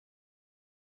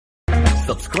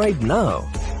Subscribe now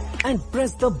and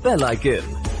press the bell icon.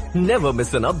 Never miss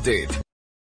an update.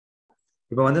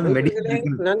 இப்போ வந்து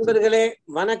நண்பர்களே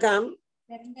வணக்கம்.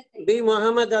 பி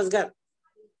முகமது அஸ்கர்.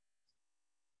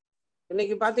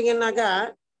 இன்னைக்கு பாத்தீங்கன்னாக்கா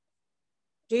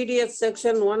TDS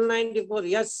Section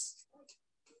 194S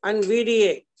and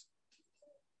VDA,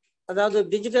 அதாவது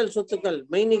டிஜிட்டல் சொத்துக்கள்,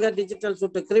 மெய்நிகர் டிஜிட்டல்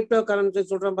சொத்து, கிரிப்டோ கரன்சி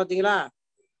சொல்றோம் பாத்தீங்களா,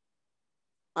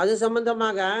 அது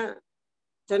சம்பந்தமாக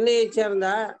சென்னையை சேர்ந்த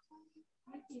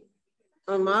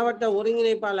மாவட்ட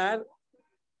ஒருங்கிணைப்பாளர்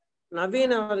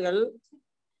நவீன் அவர்கள்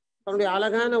அவருடைய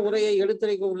அழகான உரையை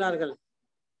எடுத்துரைக்க உள்ளார்கள்.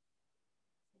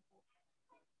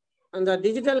 அந்த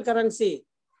டிஜிட்டல் கரன்சி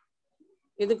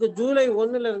இதுக்கு ஜூலை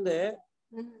 1 இருந்து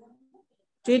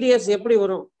TDS எப்படி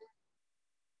வரும்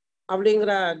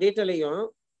அப்படிங்கிற டீட்டெயிலையும்,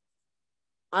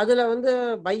 அதுல வந்து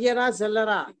பையரா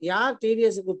செல்லரா யார்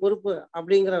TDSக்கு பொறுப்பு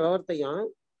அப்படிங்கிற விவரத்தையும்,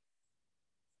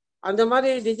 அந்த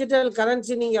மாதிரி டிஜிட்டல்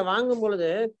கரன்சி நீங்க வாங்கும்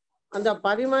பொழுது அந்த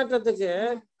பரிமாற்றத்துக்கு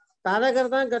தரகர்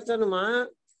தான் கட்டணுமா,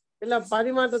 இல்ல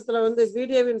பரிமாற்றத்துல வந்து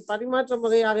VDAவின் பரிமாற்ற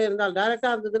முறையாக இருந்தால்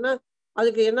டைரக்டா இருந்ததுன்னா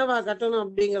அதுக்கு என்னவா கட்டணும்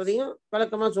அப்படிங்கிறதையும்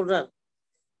விளக்கமா சொல்றாரு.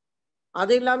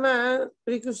 அது இல்லாம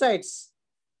ப்ரிக்யூசைட்ஸ்,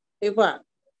 இப்போ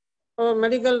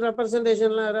மெடிக்கல்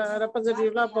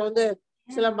ரெப்ரசன்டேட்டிவ்லாம் இப்போ வந்து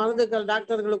சில மருந்துகள்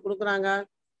டாக்டர்களுக்கு கொடுக்குறாங்க,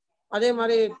 அதே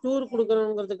மாதிரி டூர்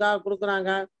கொடுக்கணுங்கிறதுக்காக கொடுக்குறாங்க,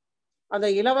 அதை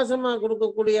இலவசமாக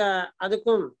கொடுக்கக்கூடிய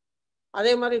அதுக்கும்,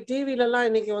 அதே மாதிரி டிவிலெல்லாம்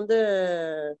இன்னைக்கு வந்து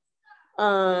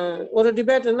ஒரு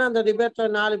டிபேட்னா அந்த டிபேட்ல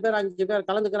 4 பேர் 5 பேர்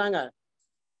கலந்துக்கிறாங்க.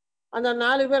 அந்த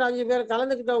 4 பேர் 5 பேர்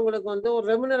கலந்துக்கிட்டவங்களுக்கு வந்து ஒரு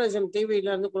ரெமுனரேஷன்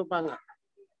டிவில இருந்து கொடுப்பாங்க.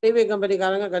 டிவி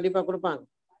கம்பெனிக்காரங்க கண்டிப்பா கொடுப்பாங்க,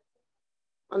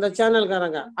 அந்த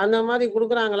சேனல்காரங்க. அந்த மாதிரி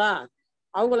கொடுக்குறாங்களா,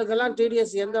 அவங்களுக்கெல்லாம்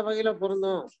TDS எந்த வகையில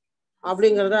பொருந்தும்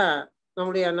அப்படிங்கிறத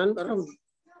நம்முடைய நண்பரும்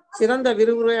சிறந்த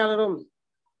விரிவுரையாளரும்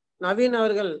நவீன்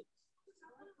அவர்கள்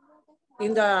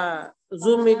இந்த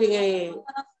ஜூம் மீட்டிங்கை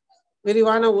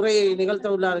விரிவான உரையை நிகழ்த்த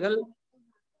உள்ளார்கள்.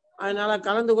 அதனால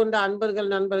கலந்து கொண்ட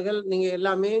நண்பர்கள் நீங்க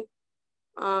எல்லாமே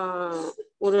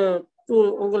ஒரு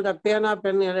உங்கள்ட்ட பேனா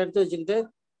பென் எடுத்து வச்சுக்கிட்டு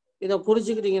இதை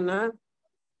குறிச்சுக்கிட்டீங்கன்னா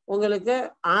உங்களுக்கு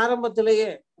ஆரம்பத்திலேயே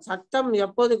சட்டம்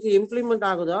எப்போதுக்கு இம்ப்ளிமெண்ட்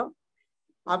ஆகுதோ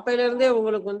அப்பையிலிருந்தே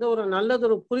உங்களுக்கு வந்து ஒரு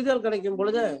நல்லதொரு புரிதல் கிடைக்கும்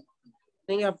பொழுது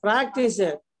நீங்க பிராக்டிஸ்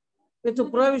வித்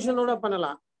ப்ரொவிஷனோட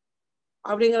பண்ணலாம்.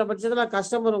 அப்படிங்கிற பட்சத்துல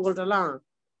கஸ்டமர் உங்கள்ட்ட எல்லாம்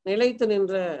நிலைத்து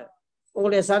நின்று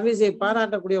உங்களுடைய சர்வீஸை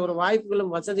பாராட்டக்கூடிய ஒரு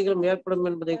வாய்ப்புகளும் வசதிகளும் ஏற்படும்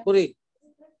என்பதை கூறி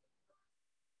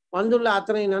வந்துள்ள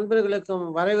அத்தனை நண்பர்களுக்கும்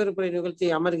வரவேற்புரை நிகழ்ச்சி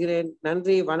அமர்கிறேன்.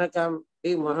 நன்றி, வணக்கம்.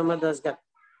 பி முகமது அஸ்கர்.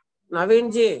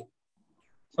 நவீன்ஜி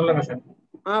சொல்லுங்க சார்.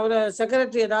 அவர்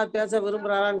செக்ரட்டரி ஏதாவது பேச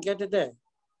விரும்புறாரான்னு கேட்டுட்டு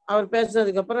அவர்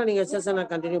பேசுனதுக்கு அப்புறம் நீங்க செஷனை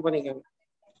கண்டினியூ பண்ணிக்கோங்க.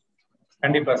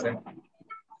 கண்டிப்பா சார்.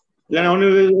 இல்ல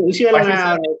ஒண்ணு விஷயம்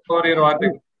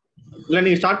இல்ல,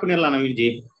 நீங்க ஸ்டார்ட் பண்ணிடலாம் நவீன்ஜி.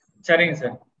 சரிங்க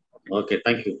சார். Okay,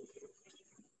 thank you.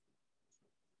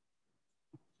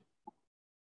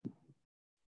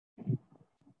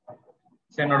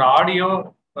 என்னோட ஆடியோ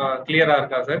கிளியரா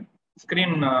இருக்கா சார்?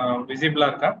 ஸ்கிரீன் விசிபிளா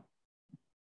இருக்கா?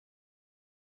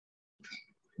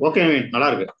 ஓகே நவீன், நல்லா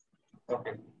இருக்கு.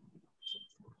 ஓகே,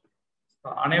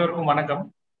 அனைவருக்கும் வணக்கம்.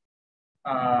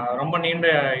 ரொம்ப நீண்ட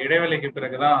இடைவெளிக்கு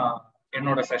பிறகுதான்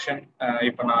என்னோட செஷன்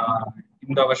இப்போ நான்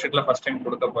இந்த வருஷத்துல ஃபர்ஸ்ட் டைம்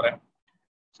கொடுக்க போறேன்.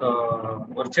 ஸோ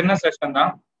ஒரு சின்ன செஷன்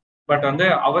தான், பட் வந்து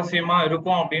அவசியமா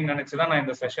இருக்கும் அப்படின்னு நினைச்சுதான் நான்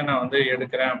இந்த செஷனை வந்து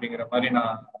எடுக்கிறேன் அப்படிங்கிற மாதிரி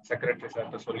நான் செக்ரட்டரி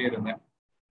சார்கிட்ட சொல்லியிருந்தேன்.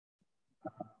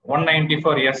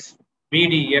 194S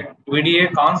VDA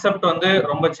கான்செப்ட் வந்து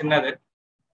ரொம்ப சின்னது,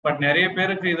 பட் நிறைய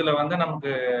பேருக்கு இதுல வந்து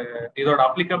நமக்கு இதோட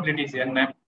அப்ளிகபிலிட்டிஸ் என்ன,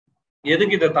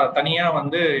 எதுக்கு இதை தனியா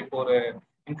வந்து இப்போ ஒரு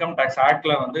இன்கம் டேக்ஸ்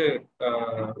ஆக்ட்ல வந்து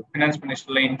ஃபினான்ஸ்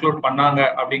மினிஸ்டர்ல இன்க்ளூட் பண்ணாங்க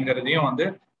அப்படிங்கிறதையும் வந்து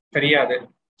தெரியாது.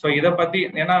 ஸோ இதை பத்தி,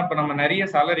 ஏன்னா இப்போ நம்ம நிறைய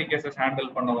சேலரி கேசஸ் ஹேண்டில்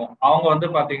பண்ணுவோம். அவங்க வந்து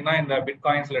பாத்தீங்கன்னா இந்த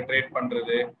பிட்காயின்ஸ்ல ட்ரேட்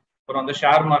பண்றது, அப்புறம் வந்து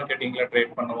ஷேர் மார்க்கெட்டிங்ல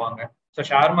ட்ரேட் பண்ணுவாங்க. ஸோ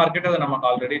ஷேர் மார்க்கெட் அது நமக்கு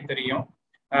ஆல்ரெடி தெரியும்.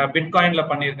 பிட்காயின்ல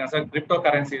பண்ணியிருக்கேன் சார், கிரிப்டோ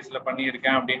கரன்சிஸ்ல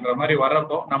பண்ணியிருக்கேன் அப்படின்ற மாதிரி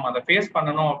வர்றப்போ நம்ம அதை ஃபேஸ்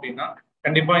பண்ணணும் அப்படின்னா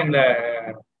கண்டிப்பா இந்த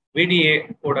VDA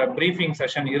ஓட பிரீஃபிங்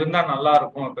செஷன் இருந்தா நல்லா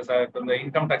இருக்கும். இப்போ சார் இப்போ இந்த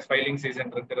இன்கம் டேக்ஸ் ஃபைலிங்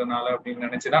சீசன் இருக்கிறதுனால அப்படின்னு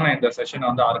நினைச்சுதான் நான் இந்த செஷனை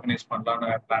வந்து ஆர்கனைஸ் பண்ணலான்னு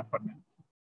பிளான் பண்ணேன்.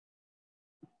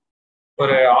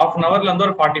 ஒரு 1/2 hourல இருந்து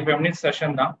ஒரு 45 minutes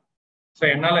செஷன் தான். ஸோ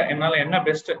என்னால என்ன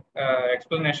பெஸ்ட்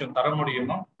எக்ஸ்பிளனேஷன் தர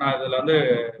முடியுமோ நான் இதுல வந்து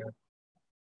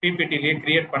PPTலயே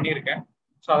கிரியேட் பண்ணியிருக்கேன்.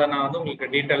 ஸோ அதை நான் வந்து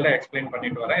உங்களுக்கு டீட்டெயிலாக எக்ஸ்பிளைன்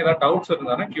பண்ணிட்டு வரேன். ஏதாவது டவுட்ஸ்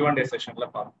இருந்தாலும் Q&A செஷன்ல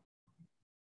பார்ப்போம்.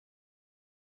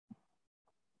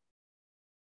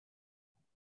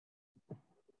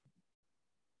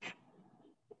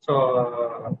 ஸோ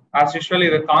ஆஸ் யூஷுவல்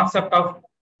இது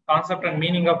concept and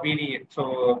meaning of VDA. So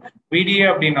VDA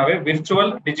அப்படின்னாவே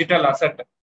விர்ச்சுவல் டிஜிட்டல் அசெட்.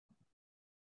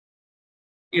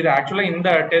 இது ஆக்சுவலா இந்த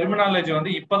டெர்மினாலஜி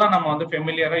வந்து இப்பதான் நம்ம வந்து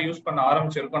ஃபெமிலியரா யூஸ் பண்ண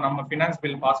ஆரம்பிச்சிருக்கோம் நம்ம ஃபினான்ஸ்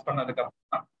பில் பாஸ் பண்ணதுக்கு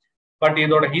அப்புறம். பட்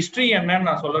இதோட ஹிஸ்டரி என்னன்னு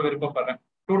நான் சொல்ல விருப்பப்படுறேன்.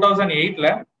 2008ல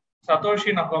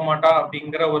சதோஷி நகோமோட்டோ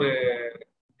அப்படிங்கிற ஒரு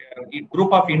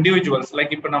குரூப் ஆஃப் இண்டிவிஜுவல்ஸ்,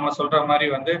 லைக் இப்ப நம்ம சொல்ற மாதிரி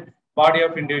வந்து பாடி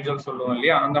ஆஃப் இண்டிவிஜுவல்ஸ் சொல்லுவோம்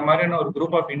இல்லையா, அந்த மாதிரியான ஒரு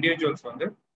குரூப் ஆஃப் இண்டிவிஜுவல்ஸ் வந்து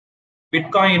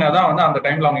பிட்காயினை தான் வந்து அந்த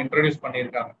டைம்ல அவங்க இன்ட்ரோடியூஸ்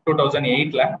பண்ணியிருக்காங்க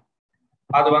 2008ல.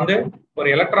 அது வந்து ஒரு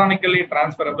எலக்ட்ரானிக்கலி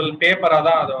டிரான்ஸ்பரபிள் பேப்பரா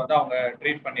தான் அதை வந்து அவங்க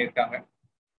ட்ரீட் பண்ணியிருக்காங்க.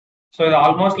 ஸோ இது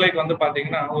ஆல்மோஸ்ட் லைக் வந்து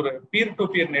பாத்தீங்கன்னா ஒரு பீர் டு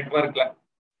பீர் நெட்வொர்க்ல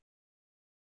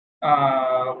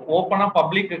ஓப்பனா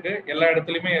பப்ளிக்கு எல்லா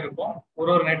இடத்துலயுமே இருக்கும்.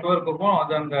 ஒரு நெட்வொர்க்குக்கும்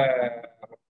அது அந்த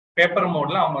பேப்பர்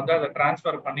மோட்ல அவங்க வந்து அதை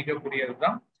டிரான்ஸ்ஃபர் பண்ணிக்கக்கூடியது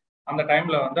தான் அந்த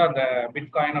டைம்ல வந்து அந்த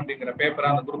பிட்காயின் அப்படிங்கிற பேப்பரை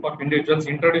அந்த குரூப் ஆஃப் இண்டிவிஜுவல்ஸ்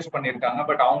இன்ட்ரோடியூஸ் பண்ணியிருக்காங்க.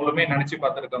 பட் அவங்களுமே நினைச்சு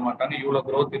பார்த்துருக்க மாட்டாங்க இவ்வளவு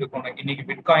க்ரோத் இருக்கும்னு. இன்னைக்கு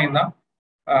பிட்காயின் தான்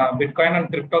பிட்காயின்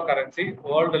அண்ட் கிரிப்டோ கரன்சி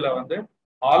வேர்ல்டுல வந்து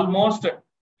ஆல்மோஸ்ட்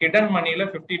ஹிடன் மணில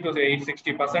 50 to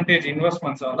 60%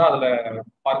 இன்வெஸ்ட்மெண்ட்ஸ் வந்து அதுல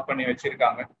பார்க் பண்ணி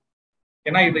வச்சிருக்காங்க.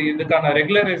 ஏன்னா இதுக்கான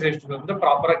ரெகுலரைசேஷன் வந்து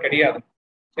ப்ராப்பரா கிடையாது.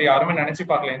 ஸோ யாருமே நினைச்சு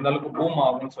பார்க்கல இந்த அளவுக்கு பூம்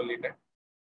ஆகும்னு சொல்லிட்டு.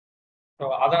 ஸோ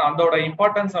அதோட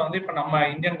இம்பார்ட்டன்ஸை வந்து இப்போ நம்ம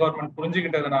இந்தியன் கவர்மெண்ட்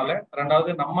புரிஞ்சுக்கிட்டதுனால,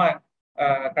 ரெண்டாவது நம்ம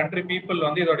கண்ட்ரி பீப்புள்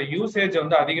வந்து இதோட யூசேஜ்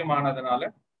வந்து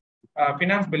அதிகமானதுனால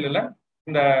ஃபினான்ஸ் பில்லுல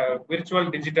இந்த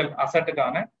விர்ச்சுவல் டிஜிட்டல்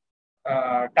அசட்டுக்கான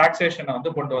டாக்ஸேஷனை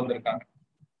வந்து கொண்டு வந்திருக்காங்க.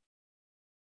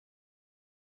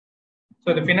 ஸோ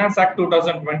இந்த ஃபினான்ஸ் ஆக்ட்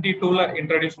 2022ல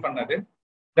இன்ட்ரடியூஸ் பண்ணது.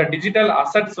 இந்த டிஜிட்டல்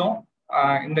அசட்ஸும்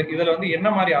இதுல வந்து என்ன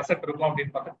மாதிரி அசட் இருக்கும்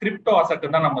அப்படின்னு பார்த்தா கிரிப்டோ அசட்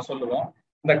தான் நம்ம சொல்லுவோம்.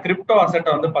 இந்த கிரிப்டோ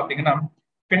அசட்டை வந்து பாத்தீங்கன்னா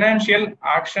financial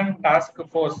action task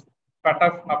force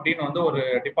FATF அப்படின்னு வந்து ஒரு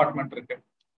டிபார்ட்மெண்ட் இருக்கு.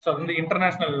 ஸோ அது வந்து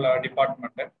இன்டர்நேஷனல்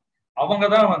டிபார்ட்மெண்ட். அவங்க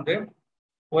தான் வந்து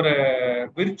ஒரு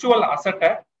விர்ச்சுவல்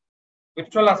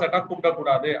அசட்டா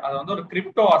கூப்பிடக்கூடாது, அதை வந்து ஒரு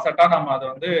கிரிப்டோ அசட்டா நம்ம அதை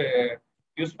வந்து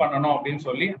யூஸ் பண்ணணும் அப்படின்னு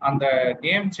சொல்லி அந்த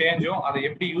நேம் சேஞ்சும் அதை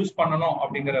எப்படி யூஸ் பண்ணணும்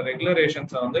அப்படிங்கிற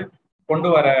ரெகுலரேஷன்ஸை வந்து கொண்டு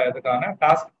வரதுக்கான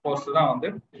டாஸ்க் ஃபோர்ஸ் தான் வந்து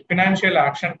financial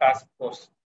action task force.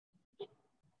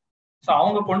 So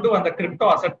அவங்க கொண்டு வந்த கிரிப்டோ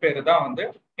அசட் பேரு தான் வந்து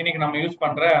இன்னைக்கு நம்ம யூஸ்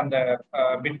பண்ற அந்த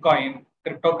பிட்காயின்,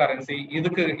 கிரிப்டோ கரன்சி.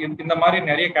 இதுக்கு இந்த மாதிரி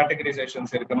நிறைய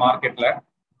கேட்டகரைசேஷன்ஸ் இருக்கு மார்க்கெட்ல.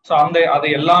 ஸோ அது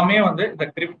எல்லாமே வந்து இந்த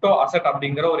கிரிப்டோ அசட்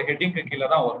அப்படிங்கிற ஒரு ஹெட்டிங்க்கு கீழே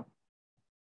தான் வரும்.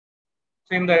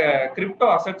 ஸோ இந்த கிரிப்டோ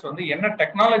அசட்ஸ் வந்து என்ன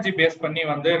டெக்னாலஜி பேஸ் பண்ணி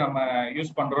வந்து நம்ம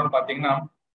யூஸ் பண்றோம்னு பாத்தீங்கன்னா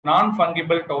நான்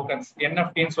ஃபங்கிபிள் டோக்கன்ஸ்,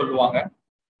 NFTன்னு சொல்லுவாங்க,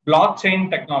 block chain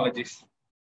technologies.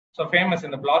 So famous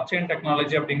இந்த பிளாக் செயின்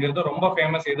டெக்னாலஜி அப்படிங்கிறது ரொம்ப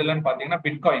ஃபேமஸ். எதுலன்னு பாத்தீங்கன்னா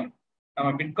பிட்காயின். நம்ம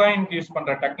பிட்காயினுக்கு யூஸ்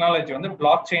பண்ற டெக்னாலஜி வந்து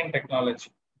பிளாக் செயின் டெக்னாலஜி.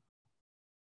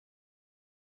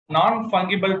 நான்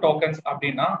ஃபங்கிபிள் டோக்கன்ஸ்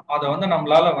அப்படின்னா அதை வந்து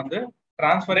நம்மளால வந்து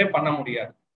டிரான்ஸ்ஃபரே பண்ண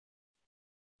முடியாது.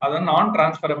 அது நான்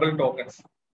டிரான்ஸ்ஃபரபிள் டோக்கன்ஸ்.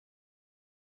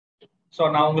 ஸோ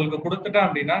நான் உங்களுக்கு கொடுத்துட்டேன்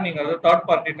அப்படின்னா நீங்க வந்து தேர்ட்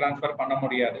பார்ட்டி டிரான்ஸ்ஃபர் பண்ண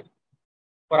முடியாது.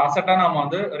 ஒரு அசட்டா நாம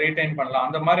வந்து ரீடைன் பண்ணலாம்.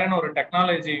 அந்த மாதிரியான ஒரு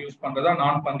டெக்னாலஜி யூஸ் பண்றதா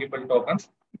நான் ஃபங்கிபிள் டோக்கன்ஸ்.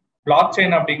 பிளாக்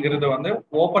செயின் அப்படிங்கிறது வந்து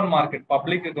ஓப்பன் மார்க்கெட்,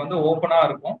 பப்ளிக்கு வந்து ஓப்பனா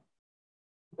இருக்கும்.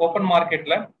 ஓப்பன்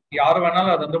மார்க்கெட்ல யார்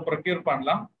வேணாலும் அதை வந்து ப்ரொக்யூர்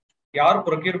பண்ணலாம். யார்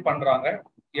ப்ரொக்யூர் பண்றாங்க,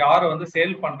 யார் வந்து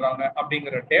சேல் பண்றாங்க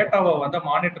அப்படிங்கிற டேட்டாவை வந்து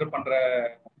மானிட்டர் பண்ற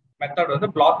மெத்தட் வந்து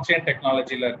பிளாக் செயின்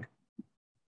டெக்னாலஜில இருக்கு.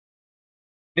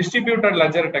 டிஸ்ட்ரிபியூட்டட்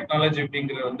லெஜர் டெக்னாலஜி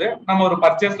அப்படிங்கிறது வந்து நம்ம ஒரு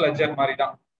பர்ச்சேஸ் லெஜர் மாதிரி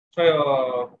தான். ஸோ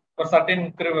ஒரு சர்டன்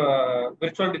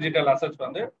விர்ச்சுவல் டிஜிட்டல் அசட்ஸ்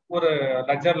வந்து ஒரு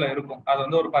லெஜர்ல இருக்கும். அது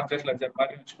வந்து ஒரு பர்ச்சேஸ் லெஜர்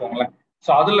மாதிரி வச்சுக்கோங்களேன்.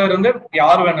 ஸோ அதுல இருந்து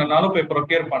யார் வேணும்னாலும் போய்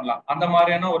ப்ரொக்யூர் பண்ணலாம். அந்த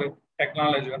மாதிரியான ஒரு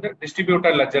டெக்னாலஜி வந்து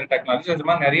டிஸ்ட்ரிபியூட்டட் லெஜர் டெக்னாலஜி. அது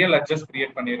மாதிரி நிறைய லெஜர்ஸ்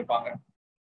கிரியேட் பண்ணியிருப்பாங்க.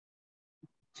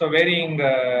 ஸோ வேரியிங்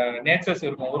நேச்சர்ஸ்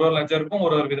இருக்கும். ஒரு லெஜருக்கும்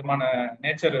ஒரு விதமான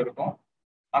நேச்சர் இருக்கும்.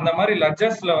 அந்த மாதிரி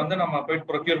லெஜர்ஸ்ல வந்து நம்ம போய்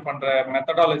ப்ரொக்யூர் பண்ற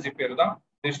மெத்தடாலஜி பேர் தான்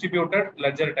டிஸ்ட்ரிபியூட்டட்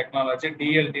லெஜர் டெக்னாலஜி,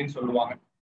 DLTன்னு சொல்லுவாங்க.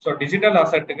 ஸோ டிஜிட்டல்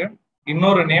அசட்டுக்கு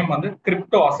இன்னொரு நேம் வந்து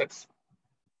கிரிப்டோ அசட்ஸ்.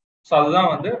 ஸோ அதுதான்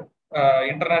வந்து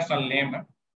இன்டர்நேஷனல் நேம்.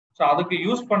 ஸோ அதுக்கு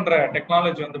யூஸ் பண்ற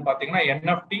டெக்னாலஜி வந்து பாத்தீங்கன்னா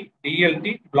NFT, DLT,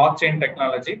 block chain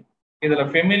technology. இதுல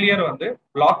ஃபெமிலியர் வந்து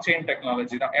பிளாக் செயின்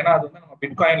டெக்னாலஜி தான். ஏன்னா அது வந்து நம்ம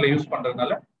பிட்காயின்ல யூஸ்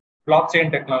பண்றதுனால பிளாக்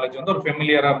செயின் டெக்னாலஜி வந்து ஒரு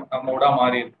ஃபெமிலியரா மோடா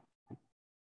மாறி இருக்கு.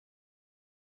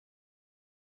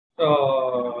 ஸோ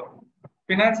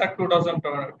ஃபினான்ஸ் ஆக்ட்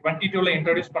 2022ல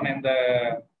இன்ட்ரோடியூஸ் பண்ண இந்த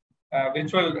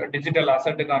விர்ச்சுவல் டிஜிட்டல்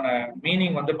அசட்டுக்கான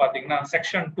மீனிங் வந்து பாத்தீங்கன்னா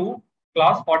செக்ஷன் 2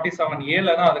 கிளாஸ்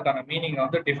 47A தான் அதுக்கான மீனிங்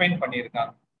வந்து டிஃபைன்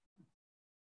பண்ணியிருக்காங்க.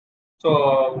 ஸோ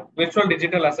விர்ச்சுவல்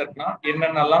டிஜிட்டல் அசட்னா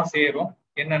என்னென்னலாம் சேரும்,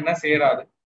 என்னென்ன சேராது.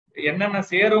 என்னென்ன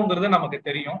சேருங்கிறது நமக்கு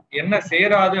தெரியும், என்ன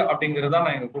சேராது அப்படிங்கிறத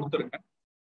நான் இங்க கொடுத்துருக்கேன்.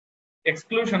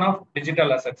 Exclusion of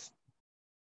digital assets.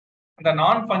 இந்த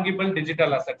நான் ஃபங்கிபிள்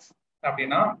டிஜிட்டல் அசட்ஸ்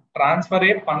அப்படின்னா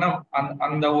டிரான்ஸ்ஃபரே பண்ண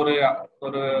அந்த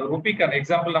ஒரு ருபிக்கு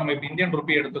எக்ஸாம்பிள் நம்ம இப்போ இந்தியன்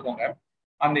ருபி எடுத்துக்கோங்க.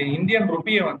 அந்த இந்தியன்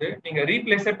ருபியை வந்து நீங்க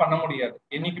ரீப்ளேஸே பண்ண முடியாது.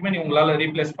 என்னைக்குமே உங்களால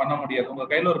ரீப்ளேஸ் பண்ண முடியாது. உங்க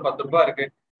கையில ஒரு 10 ரூபாய் இருக்கு,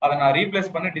 அதை நான்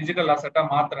ரீப்ளேஸ் பண்ணி டிஜிட்டல் அசெட்டா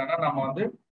மாத்துறேன்னா நம்ம வந்து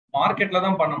மார்க்கெட்ல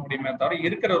தான் பண்ண முடியுமே தவிர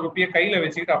இருக்கிற ருப்பியை கையில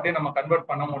வச்சுக்கிட்டு அப்படியே நம்ம கன்வெர்ட்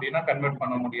பண்ண முடியும்னா கன்வெர்ட்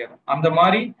பண்ண முடியாது. அந்த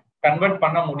மாதிரி கன்வெர்ட்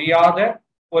பண்ண முடியாத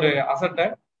ஒரு அசெட்டை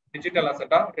டிஜிட்டல்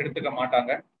அசெட்டா எடுத்துக்க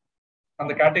மாட்டாங்க,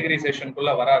 அந்த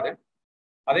கேட்டகரைசேஷனுக்குள்ள வராது.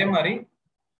 அதே மாதிரி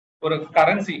ஒரு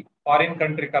கரன்சி, ஃபாரின்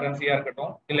கண்ட்ரி கரன்சியா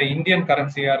இருக்கட்டும் இல்ல இந்தியன்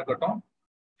கரன்சியா இருக்கட்டும்,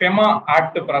 ஃபெமா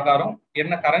ஆக்ட் பிரகாரம்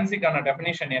என்ன கரன்சிக்கான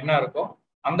டெஃபினிஷன் என்ன இருக்கோ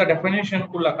அந்த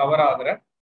டெஃபினிஷனுக்குள்ள கவர் ஆகுற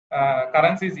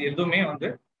கரன்சிஸ் எதுவுமே வந்து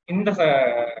இந்த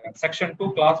செக்ஷன் 2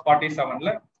 கிளாஸ்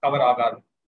 47ல கவர் ஆகாது.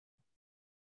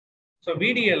 ஸோ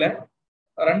VDAல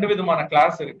 2 விதமான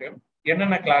கிளாஸ் இருக்கு.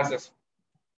 என்னென்ன கிளாஸஸ்?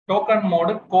 டோக்கன்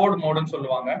மோடு, கோட் மோடுன்னு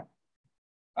சொல்லுவாங்க.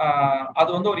 அது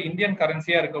வந்து ஒரு இந்தியன்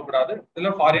கரன்சியா இருக்கக்கூடாது, இல்ல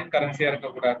ஃபாரின் கரன்சியா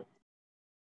இருக்கக்கூடாது.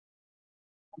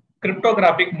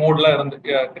 கிரிப்டோகிராபிக் மோட்ல இருந்து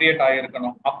கிரியேட்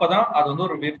ஆகிருக்கணும். அப்பதான் அது வந்து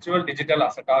ஒரு விர்ச்சுவல் டிஜிட்டல்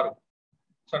அசெட்டா இருக்கும்.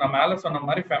 ஸோ நான் மேல சொன்ன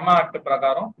மாதிரி ஃபெமா ஆக்ட்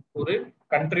பிரகாரம் ஒரு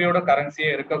கண்ட்ரியோட கரன்சியே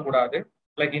இருக்கக்கூடாது,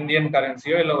 லைக் இந்தியன்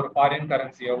கரன்சியோ இல்ல ஒரு ஃபாரின்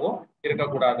கரன்சியோவோ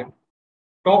இருக்கக்கூடாது.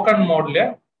 டோக்கன் மோட்ல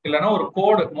இல்லைன்னா ஒரு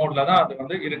கோடு மோட்ல தான் அது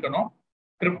வந்து இருக்கணும்.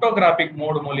 கிரிப்டோகிராபிக்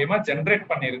மோடு மூலியமா ஜென்ரேட்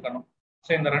பண்ணி இருக்கணும்.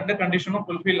 ஸோ இந்த 2 கண்டிஷனும்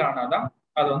ஃபுல்ஃபில் ஆனாதான்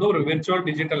அது வந்து ஒரு விர்ச்சுவல்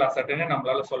டிஜிட்டல் அசெட்னு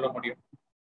நம்மளால சொல்ல முடியும்.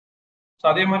 ஸோ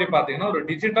அதே மாதிரி பாத்தீங்கன்னா ஒரு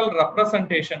டிஜிட்டல்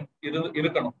ரெப்ரசன்டேஷன்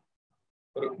இருக்கணும்.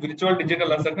 ஒரு விர்ச்சுவல்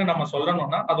டிஜிட்டல் அசெட்னு நம்ம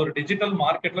சொல்லணும்னா அது ஒரு டிஜிட்டல்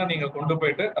மார்க்கெட்ல நீங்க கொண்டு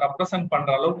போயிட்டு ரெப்ரசன்ட்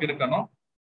பண்ற அளவுக்கு இருக்கணும்.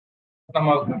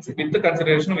 நம்ம வித்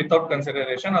கன்சிடரேஷன் வித்தவுட்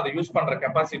கன்சிடரேஷன் அதை யூஸ் பண்ற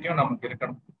கெப்பாசிட்டியும் நமக்கு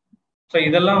இருக்கணும். ஸோ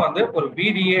இதெல்லாம் வந்து ஒரு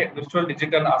VDA விர்ச்சுவல்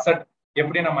டிஜிட்டல் அசெட்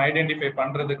எப்படி நம்ம ஐடென்டிஃபை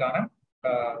பண்றதுக்கான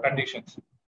கண்டிஷன்ஸ்.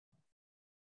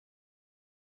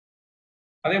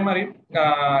 அதே மாதிரி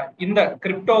இந்த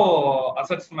கிரிப்டோ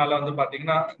அசெட்ஸ் மேல வந்து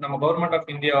பாத்தீங்கன்னா நம்ம கவர்மெண்ட்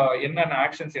ஆஃப் இந்தியா என்னென்ன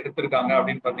ஆக்ஷன்ஸ் எடுத்திருக்காங்க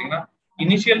அப்படின்னு பாத்தீங்கன்னா,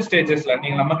 இனிஷியல் ஸ்டேஜஸ்ல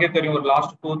நீங்க நமக்கே தெரியும் ஒரு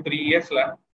லாஸ்ட் 2-3 இயர்ஸ்ல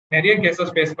நிறைய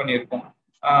கேசஸ் ஃபேஸ் பண்ணியிருக்கோம்.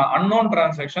 அன்னோன்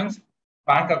டிரான்சாக்ஷன்ஸ்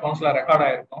பேங்க் அக்கௌண்ட்ஸ்ல ரெக்கார்ட்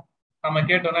ஆயிருக்கும். நம்ம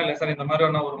கேட்டோம்னா இல்ல சார் இந்த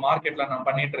மாதிரி ஒரு மார்க்கெட்ல நான்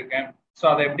பண்ணிட்டு இருக்கேன், ஸோ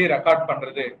அதை எப்படி ரெக்கார்ட்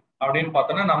பண்றது அப்படின்னு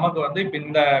பார்த்தோம்னா நமக்கு வந்து இப்ப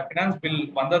இந்த பினான்ஸ் பில்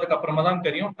வந்ததுக்கு அப்புறமா தான்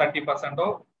தெரியும்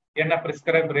 30% என்ன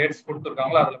பிரிஸ்கிரைப் ரேட்ஸ்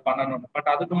கொடுத்துருக்காங்களோ அதுல பண்ணணும். பட்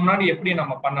அதுக்கு முன்னாடி எப்படி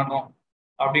நம்ம பண்ணணும்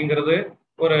அப்படிங்கிறது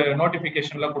ஒரு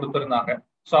நோட்டிபிகேஷன்ல கொடுத்துருந்தாங்க.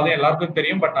 ஸோ அது எல்லாருக்கும்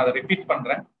தெரியும், பட் நான் அதை ரிப்பீட்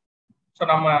பண்றேன். ஸோ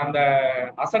நம்ம அந்த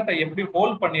அசெட்டை எப்படி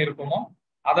ஹோல்ட் பண்ணியிருக்கோமோ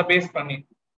அதை பேஸ் பண்ணி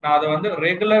நான் அதை வந்து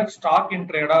ரெகுலர் ஸ்டாக் இன்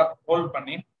ட்ரேடா ஹோல்ட்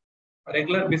பண்ணி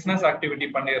ரெகுலர் பிசினஸ் ஆக்டிவிட்டி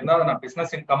பண்ணியிருந்தா அதை நான்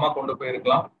பிசினஸ் இன்கமா கொண்டு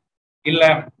போயிருக்கலாம். இல்ல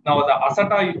நான் அதை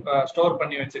அசெட்டா ஸ்டோர்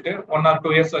பண்ணி வச்சுட்டு 1 or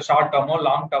 2 இயர்ஸ்ல ஷார்ட் டேர்மோ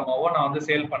லாங் டேர்மோவோ நான் வந்து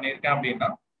சேல் பண்ணியிருக்கேன் அப்படின்னா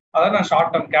அதை நான்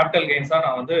ஷார்ட் டேர்ம் கேபிட்டல் கெயின்ஸா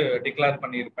நான் வந்து டிக்ளேர்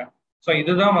பண்ணியிருப்பேன். ஸோ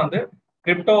இதுதான் வந்து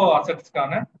கிரிப்டோ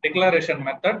அசெட்ஸ்க்கான டிக்ளரேஷன்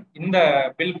மெத்தட் இந்த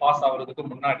பில் பாஸ் ஆகுறதுக்கு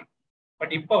முன்னாடி.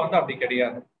 பட் இப்போ வந்து அப்படி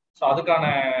கிடையாது. ஸோ அதுக்கான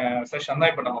செஷன்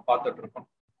தான் இப்போ நம்ம பார்த்துட்டு இருக்கோம்.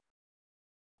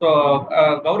 ஸோ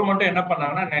கவர்மெண்ட்டும் என்ன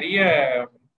பண்ணாங்கன்னா நிறைய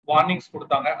வார்னிங்ஸ்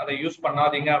கொடுத்தாங்க, அதை யூஸ்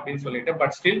பண்ணாதீங்க அப்படின்னு சொல்லிட்டு.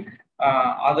 பட் ஸ்டில்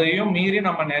அதையும் மீறி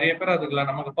நம்ம நிறைய பேர் அதுல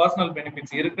நமக்கு பர்சனல்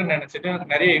பெனிஃபிட்ஸ் இருக்குன்னு நினைச்சிட்டு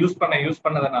நிறைய யூஸ்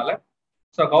பண்ணதுனால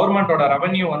ஸோ கவர்மெண்டோட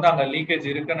ரெவன்யூ வந்து அங்கே லீக்கேஜ்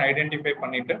இருக்குன்னு ஐடென்டிஃபை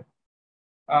பண்ணிட்டு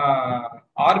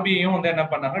RBIயும் வந்து என்ன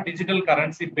பண்ணாங்க, டிஜிட்டல்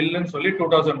கரன்சி பில்லுன்னு சொல்லி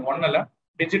 2001ல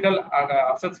டிஜிட்டல்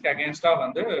அசெட்ஸ்க்கு அகேன்ஸ்டா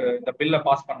வந்து இந்த பில்லை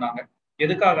பாஸ் பண்ணாங்க.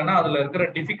 எதுக்காகனா அதுல இருக்கிற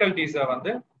டிஃபிகல்டிஸை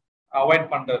வந்து அவாய்ட்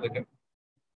பண்றதுக்கு.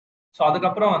 ஸோ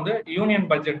அதுக்கப்புறம் வந்து யூனியன்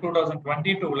பட்ஜெட்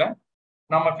 2022ல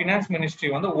நம்ம ஃபினான்ஸ் மினிஸ்ட்ரி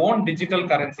வந்து ஓன் டிஜிட்டல்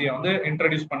கரன்சியை வந்து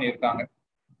இன்ட்ரடியூஸ் பண்ணியிருக்காங்க.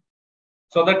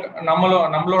 ஸோ தட்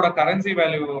நம்மளோட கரன்சி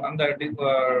வேல்யூ அந்த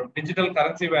டிஜிட்டல்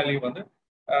கரன்சி வேல்யூ வந்து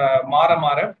மாற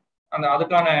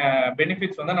அதுக்கான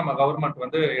பெனிஃபிட்ஸ் வந்து நம்ம கவர்மெண்ட்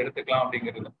வந்து எடுத்துக்கலாம்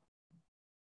அப்படிங்கிறது.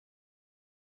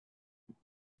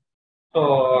 ஸோ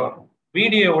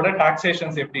VDAவோட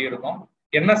டாக்ஸேஷன்ஸ் எப்படி இருக்கும்,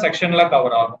 என்ன செக்ஷன்ல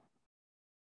கவர் ஆகும்?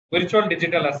 விர்ச்சுவல்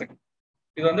டிஜிட்டல் அசெட்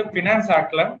இது வந்து ஃபினான்ஸ்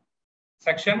ஆக்ட்ல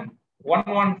செக்ஷன்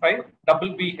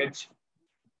 115BBH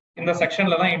இந்த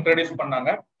செக்ஷன்ல தான் இன்ட்ரடியூஸ் பண்ணாங்க.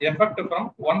 Effect from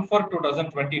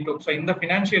 1/4/2022. ஸோ இந்த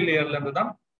ஃபினான்ஷியல் இயர்ல இருந்து தான்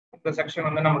இந்த செக்ஷன்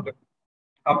வந்து நமக்கு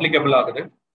அப்ளிகபிள் ஆகுது.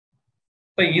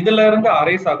 ஸோ இதுல இருந்து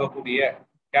அரைஸ் ஆகக்கூடிய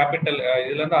கேபிட்டல்,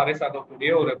 இதுல இருந்து அரைஸ் ஆகக்கூடிய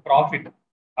ஒரு ப்ராஃபிட்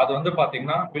அது வந்து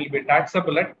பாத்தீங்கன்னா will be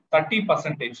taxable at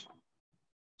 30%.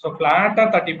 So பிளாட்டா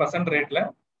 30% ரேட்ல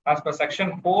as per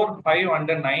section 4, 5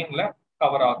 and 9ல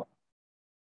cover ஆகும்.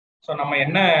 ஸோ நம்ம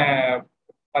என்ன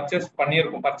பர்ச்சேஸ்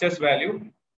பண்ணியிருக்கோம், purchase value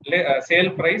sale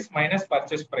price minus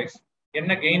purchase price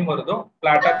என்ன கெயின் வருதோ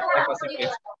பிளாட்டா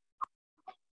 30%.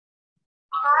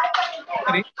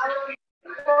 சரி,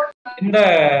 இந்த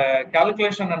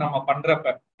கால்குலேஷனை நம்ம பண்றப்ப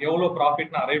எவ்வளவு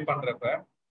ப்ராஃபிட்னு அரைவ் பண்றப்ப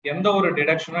எந்த ஒரு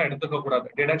டிடக்ஷனும் எடுத்துக்க கூடாது.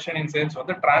 டிடக்ஷன் இன் சேல்ஸ்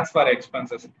வந்து டிரான்ஸ்ஃபர்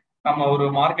எக்ஸ்பென்சஸ். நம்ம ஒரு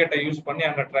மார்க்கெட்டை யூஸ் பண்ணி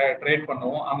அங்க ட்ரேட்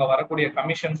பண்ணுவோம், அங்க வரக்கூடிய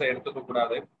கமிஷன்ஸை எடுத்துக்க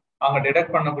கூடாது, அங்க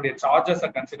டிடக்ட் பண்ணக்கூடிய சார்ஜஸை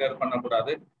கன்சிடர்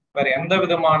பண்ணக்கூடாது, வேற எந்த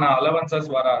விதமான அலவன்சஸ்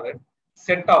வராது.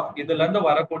 செட் ஆஃப் இதுல இருந்து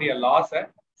வரக்கூடிய லாஸை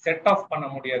செட் ஆஃப் பண்ண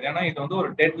முடியாது. ஏன்னா இது வந்து ஒரு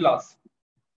டெட் லாஸ்.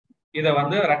 இதை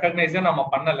வந்து ரெக்கக்னைஸே நம்ம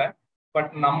பண்ணல.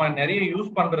 பட் நம்ம நிறைய யூஸ்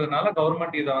பண்றதுனால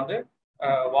கவர்மெண்ட் இதை வந்து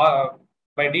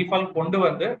பை டிஃபால்ட் கொண்டு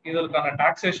வந்து இதற்கான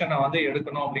டாக்ஸேஷனை வந்து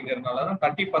எடுக்கணும் அப்படிங்கிறதுனால தான்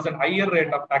 30% ஹையர்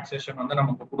ரேட் ஆஃப் டாக்ஸேஷன் வந்து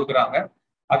நமக்கு கொடுக்குறாங்க.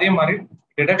 அதே மாதிரி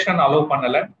டிடக்ஷன் அலோவ்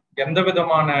பண்ணல. எந்த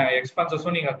விதமான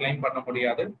எக்ஸ்பென்சஸும் நீங்க கிளைம் பண்ண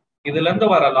முடியாது. இதுல இருந்து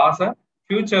வர லாஸை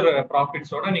ஃபியூச்சர்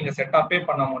ப்ராஃபிட்ஸோட நீங்க செட் ஆஃபே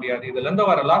பண்ண முடியாது. இதுல இருந்து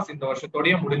வர லாஸ் இந்த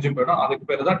வருஷத்தோடய முடிஞ்சு போயிடும். அதுக்கு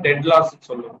பேர் தான் டெட் லாஸ்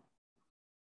சொல்லுவோம்.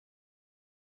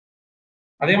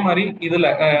 அதே மாதிரி இதுல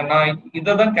நான்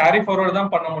இதை தான் கேரி ஃபார்வர்டு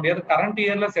தான் பண்ண முடியாது. கரண்ட்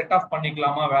இயர்ல செட் ஆஃப்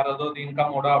பண்ணிக்கலாமா வேற ஏதாவது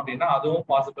இன்கமோட அப்படின்னா அதுவும்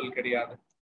பாசிபிள் கிடையாது.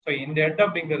 ஸோ இந்த ஹெட்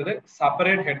அப்படிங்கிறது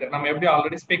செப்பரேட் ஹெட். நம்ம எப்படி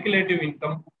already speculative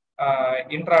income,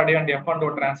 intraday and எஃப்&ஓ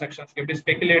transactions எப்படி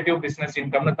ஸ்பெகுலேட்டிவ் பிசினஸ்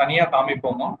இன்கம்னு தனியா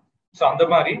காமிப்போமோ, ஸோ அந்த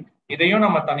மாதிரி இதையும்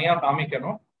நம்ம தனியா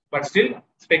காமிக்கணும். பட் ஸ்டில்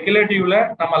ஸ்பெகுலேட்டிவ்ல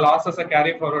நம்ம லாசஸை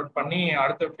கேரி ஃபார்வர்ட் பண்ணி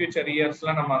அடுத்த ஃபியூச்சர் இயர்ஸ்ல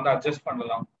நம்ம வந்து அட்ஜஸ்ட்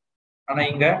பண்ணலாம். ஆனா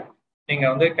இங்க நீங்க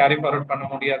வந்து கேரி ஃபார்வர்ட் பண்ண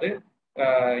முடியாது.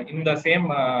 இந்த சேம்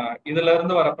இதுல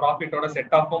இருந்து வர ப்ராஃபிட்டோட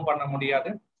செட் ஆஃபும் பண்ண முடியாது.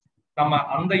 நம்ம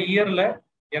அந்த இயர்ல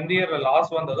எந்த இயர்ல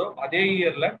லாஸ் வந்ததோ அதே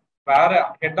இயர்ல வேற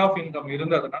ஹெட் ஆஃப் இன்கம்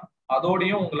இருந்ததுன்னா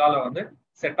அதோடையும் உங்களால வந்து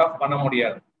செட் ஆஃப் பண்ண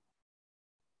முடியாது.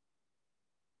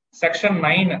 செக்ஷன்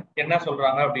 9 என்ன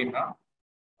சொல்றாங்க அப்படின்னா,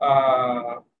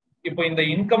 இப்போ இந்த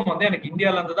இன்கம் வந்து எனக்கு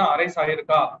இந்தியால இருந்து தான் அரைஸ்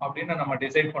ஆயிருக்கா அப்படின்னு நம்ம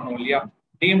டிசைட் பண்ணுவோம் இல்லையா,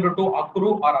 deemed to அக்ரூ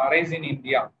R arise in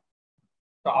India.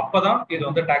 அப்பதான் இது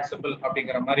வந்து டாக்ஸபிள்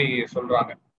அப்படிங்கிற மாதிரி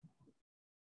சொல்றாங்க.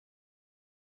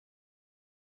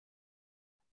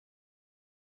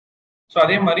 ஸோ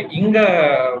அதே மாதிரி இங்க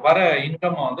வர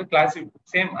இன்கம் வந்து கிளாசி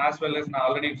சேம் ஆஸ் வெல் அஸ் நான்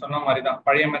ஆல்ரெடி சொன்ன மாதிரி தான்.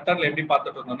 பழைய மெத்தட்ல எப்படி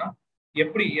பார்த்துட்டு இருந்தோம்னா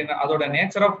எப்படி என்ன அதோட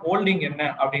நேச்சர் ஆஃப் ஹோல்டிங் என்ன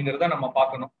அப்படிங்கிறத நம்ம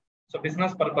பார்க்கணும். ஸோ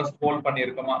பிசினஸ் பர்பஸ் ஹோல்ட்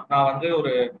பண்ணியிருக்கோமா, நான் வந்து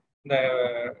ஒரு இந்த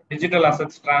டிஜிட்டல்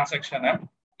அசட்ஸ் டிரான்சாக்ஷனை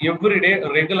எவ்ரிடே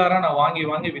ரெகுலரா நான் வாங்கி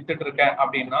வாங்கி வித்துட்டு இருக்கேன்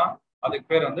அப்படின்னா அதுக்கு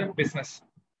பேர் வந்து பிசினஸ்.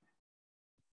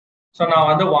 ஸோ நான்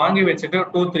வந்து வாங்கி வச்சுட்டு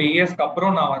 2-3 இயர்ஸ்க்கு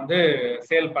அப்புறம் நான் வந்து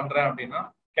சேல் பண்றேன் அப்படின்னா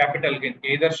capital gain,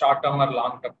 either short term R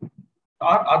long term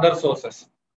R other sources.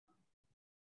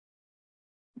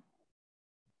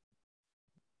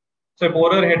 So இப்போ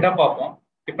ஒரு ஹெட்டா பார்ப்போம்.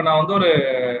 இப்போ நான் வந்து ஒரு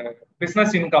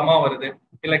பிசினஸ் இன்கமா வருது,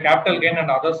 இல்ல கேபிட்டல் கெயின்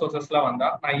அண்ட் அதர் சோர்சஸ்லாம் வந்தா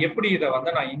நான் எப்படி இதை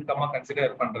வந்து நான் இன்கமா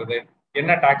கன்சிடர் பண்றது,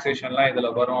 என்ன டாக்ஸேஷன்லாம்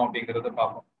இதுல வரும் அப்படிங்கிறது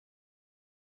பார்ப்போம்.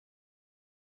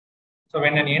 So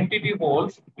when an entity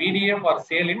holds VDA for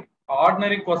sale in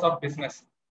ordinary course of business,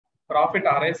 profit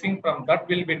arising from that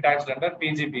will be taxed under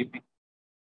PGBP.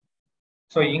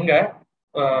 So இங்க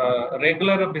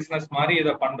ரெகுலர் பிசினஸ் மாதிரி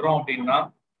இதை பண்றோம் அப்படின்னா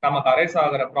நமக்கு அரைஸ்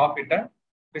ஆகிற ப்ராஃபிட்டை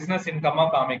பிசினஸ் இன்கமா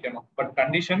காமிக்கணும். பட்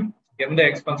கண்டிஷன் எந்த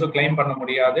எக்ஸ்பென்ஸும் கிளைம் பண்ண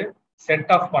முடியாது,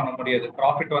 செட் ஆஃப் பண்ண முடியாது.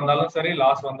 ப்ராஃபிட் வந்தாலும் சரி,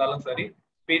 லாஸ் வந்தாலும் சரி,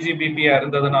 பிஜிபிபியா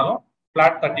இருந்ததுனாலும்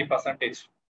பிளாட் 30%.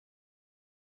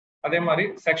 அதே மாதிரி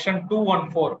section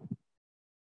 214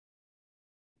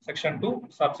 section 2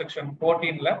 subsection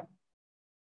 14ல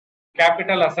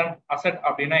capital asset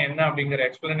அப்படின்னா என்ன அப்படிங்கிற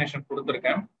எக்ஸ்பிளனேஷன்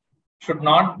கொடுத்துருக்கேன். should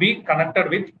not be connected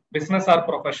with business or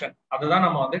profession. அதுதான்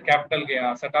நம்ம வந்து கேபிட்டல்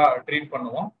அசட்டா ட்ரீட்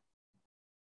பண்ணுவோம்.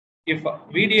 if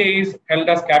VDA is held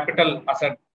as capital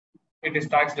asset, it is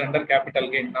taxed under capital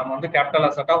gain. நம்ம வந்து கேபிட்டல்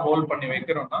அசட்டா ஹோல்ட் பண்ணி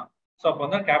வைக்கிறோம்னா ஸோ அப்போ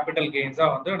வந்து கேபிட்டல் கெயின்ஸா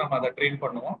வந்து நம்ம அதை ட்ரீட்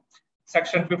பண்ணுவோம்.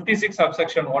 செக்ஷன் 56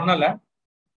 சப்செக்ஷன் 1ல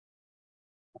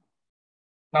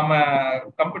நம்ம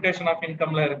கம்ப்யூட்டேஷன் ஆஃப்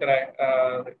இன்கம்ல இருக்கிற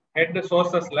ஹெட்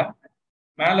சோர்சஸ்ல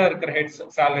மேல இருக்கிற heads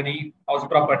salary, house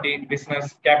property, business,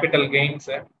 capital gains,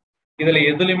 இதுல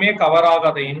எதுலையுமே கவர்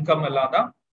ஆகாத இன்கம் எல்லாம் தான்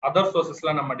அதர்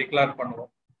சோர்சஸ்ல நம்ம டிக்ளேர்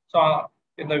பண்ணுவோம். ஸோ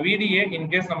இந்த VDA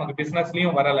இன்கேஸ் நமக்கு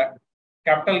பிசினஸ்லயும் வரல,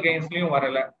 கேபிட்டல் கெயின்ஸ்லயும்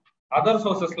வரல, அதர்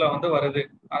சோர்சஸ்ல வந்து வருது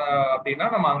அப்படின்னா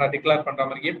நம்ம அங்க டிக்ளேர் பண்ற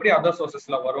மாதிரி. எப்படி அதர்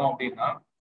சோர்சஸ்ல வரும் அப்படின்னா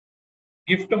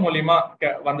கிஃப்ட் மூலியமா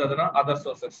வந்ததுன்னா அதர்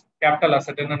சோர்சஸ், கேபிட்டல்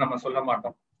அசட்னு நம்ம சொல்ல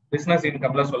மாட்டோம், பிசினஸ்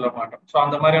இன்கம்ல சொல்ல மாட்டோம். ஸோ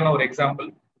அந்த மாதிரியான ஒரு எக்ஸாம்பிள்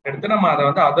எடுத்து நம்ம அதை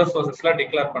வந்து அதர் சோர்சஸ்ல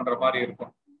டிக்ளேர் பண்ற மாதிரி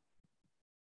இருக்கும்.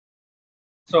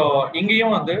 ஸோ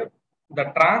இங்கேயும் வந்து இந்த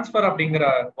டிரான்ஸ்பர் அப்படிங்கிற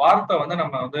வார்த்தை வந்து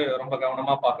நம்ம வந்து ரொம்ப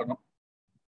கவனமா பார்க்கணும்.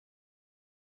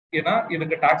 ஏன்னா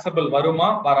இதுக்கு டாக்ஸபிள் வருமா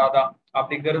வராதா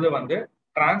அப்படிங்கிறது வந்து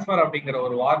டிரான்ஸ்பர் அப்படிங்கிற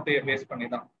ஒரு வார்த்தையை பேஸ் பண்ணி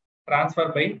தான்.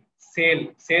 டிரான்ஸ்பர் பை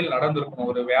சேல் நடந்திருக்கும்,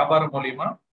 ஒரு வியாபாரம் மூலியமா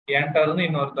என்கிட்ட இருந்து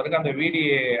இன்னொருத்தருக்கு அந்த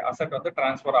VDA அசட் வந்து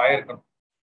டிரான்ஸ்பர் ஆயிருக்கணும்.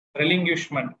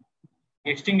 ரெலிங்யூஷ்மெண்ட்,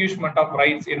 எக்ஸ்டிங்யூஷ்மெண்ட் ஆஃப்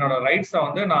ரைட்ஸ், என்னோட ரைட்ஸை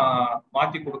வந்து நான்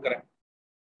மாற்றி கொடுக்குறேன்.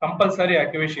 கம்பல்சரி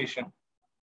அக்விசிஷன்,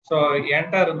 ஸோ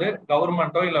என்கிட்ட இருந்து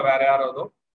கவர்மெண்ட்டோ இல்லை வேற யாராவதோ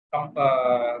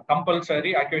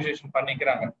கம்பல்சரி அக்விசிஷன்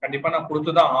பண்ணிக்கிறாங்க, கண்டிப்பாக நான்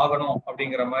கொடுத்துதான் ஆகணும்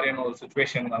அப்படிங்கிற மாதிரியான ஒரு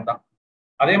சுச்சுவேஷன் தான்.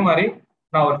 அதே மாதிரி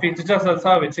நான் ஒரு ஃபிக்ஸ்ட்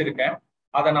அசட்ஸா வச்சிருக்கேன்,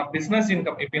 அதை நான் பிசினஸ்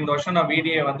இன்கம் இப்போ இந்த வருஷம் நான்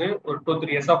VDA வந்து ஒரு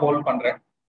 2-3 இயர்ஸா ஹோல்ட் பண்றேன்.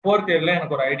 4th இயர்ல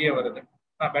எனக்கு ஒரு ஐடியா வருது,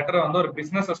 நான் பெட்டரா வந்து ஒரு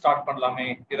பிசினஸ் ஸ்டார்ட் பண்ணலாமே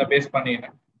இதை பேஸ்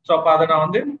பண்ணினேன். ஸோ அப்போ அதை நான்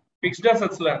வந்து பிக்ஸ்ட்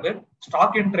அசெட்ஸ்ல இருந்து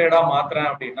ஸ்டாக் இன் ட்ரேடா மாத்துறேன்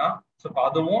அப்படின்னா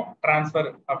அதுவும் டிரான்ஸ்பர்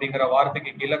அப்படிங்கிற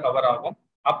வார்த்தைக்கு கீழே கவர் ஆகும்.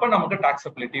 அப்ப நமக்கு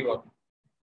டாக்ஸபிலிட்டி வரும்.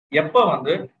 எப்ப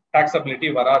வந்து டாக்ஸபிலிட்டி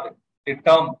வராது? தி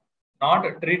term not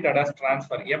treated as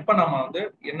transfer. எப்ப நம்ம வந்து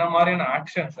என்ன மாதிரியான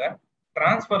ஆக்ஷன்ஸை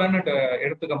டிரான்ஸ்பர்னு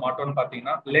எடுத்துக்க மாட்டோம்னு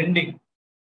பாத்தீங்கன்னா, landing,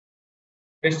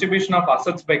 distribution of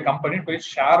assets by company to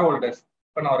share holders.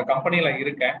 இப்ப நான் ஒரு கம்பெனில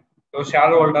இருக்கேன், ஒரு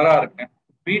ஷேர் ஹோல்டரா இருக்கேன்,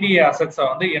 VDA அசெட்ஸை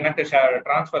வந்து எனக்கு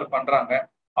டிரான்ஸ்பர் பண்றாங்க.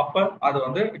 அப்ப அது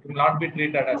வந்து it will not be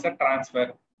treated as a transfer.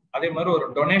 அதே மாதிரி ஒரு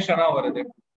டொனேஷனா வருது,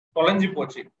 தொலைஞ்சு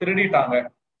போச்சு, திருடிட்டாங்க.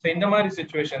 ஸோ இந்த மாதிரி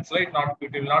சிச்சுவேஷன்ஸ்ல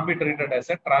it will not be treated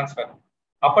as a transfer.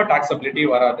 அப்ப டாக்ஸபிலிட்டி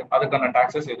வராது, அதுக்கான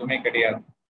டாக்ஸஸ் எதுவுமே கிடையாது.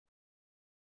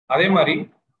 அதே மாதிரி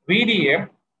VDA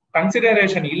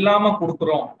கன்சிடரேஷன் இல்லாம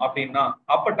கொடுக்குறோம் அப்படின்னா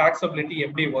அப்ப டாக்ஸபிலிட்டி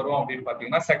எப்படி வரும் அப்படின்னு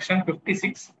பாத்தீங்கன்னா, செக்ஷன்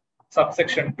 56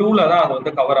 சப்செக்ஷன் 2ல தான் அது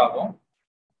வந்து கவர் ஆகும்.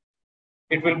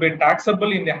 It will be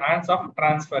taxable in the hands of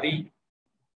டிரான்ஸ்பரி.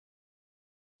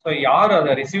 So யார்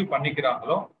அதை ரிசீவ்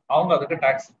பண்ணிக்கிறாங்களோ அவங்க அதுக்கு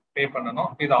டாக்ஸ் பே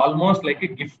பண்ணணும். இது almost like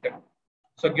gift.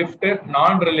 So gift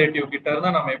நான் ரிலேட்டிவ் கிட்ட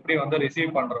இருந்து நம்ம எப்படி வந்து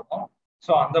ரிசீவ் பண்றோமோ,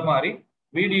 ஸோ அந்த மாதிரி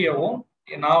VDAவும்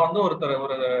நான் வந்து ஒரு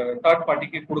தேர்ட்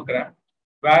பார்ட்டிக்கு கொடுக்குறேன்,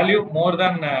 வேல்யூ மோர்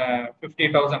தென்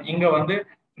 50,000. இங்க வந்து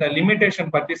இந்த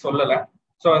லிமிடேஷன் பத்தி சொல்லலை.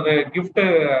 ஸோ அது கிஃப்ட்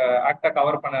ஆக்டை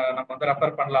கவர் பண்ண நம்ம வந்து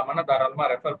ரெஃபர் பண்ணலாமான்னு தாராளமா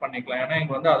ரெஃபர் பண்ணிக்கலாம். ஏன்னா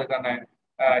இங்க வந்து அதுக்கான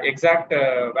எக்ஸாக்ட்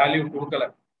வேல்யூ கொடுக்கல,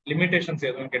 லிமிடேஷன்ஸ்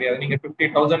எதுவும் கிடையாது. நீங்க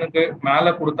 50,000க்கு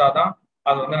மேல கொடுத்தாதான்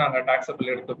அது வந்து நாங்க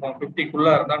டாக்ஸபிள் எடுத்துப்போம், 50க்குள்ள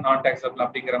இருந்தா நான் டாக்ஸபிள்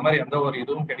அப்படிங்கிற மாதிரி எந்த ஒரு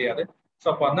இதுவும் கிடையாது. ஸோ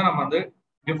அப்போ வந்து நம்ம வந்து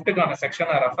கிஃப்ட்டுக்கான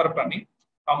செக்ஷனை ரெஃபர் பண்ணி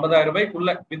 50,000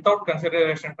 ரூபாய்க்குள்ள வித்தவுட்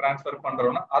கன்சிடரேஷன் டிரான்ஸ்பர்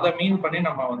பண்றோம்னா அதை மீன் பண்ணி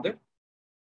நம்ம வந்து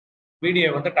VDA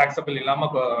வந்து டாக்ஸபிள் இல்லாம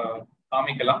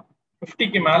காமிக்கலாம்.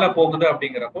 50க்கு மேல போகுது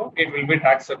அப்படிங்கிறப்போ it will be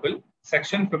taxable.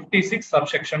 Section 56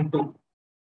 subsection 2.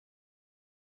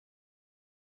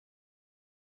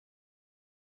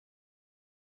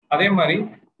 அதே மாதிரி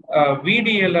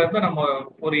VDAல இருந்து நம்ம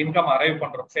ஒரு இன்கம் அரைவ்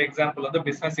பண்றோம். எக்ஸாம்பிள் வந்து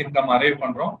பிசினஸ் இன்கம் அரைவ்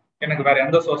பண்றோம், எனக்கு வேற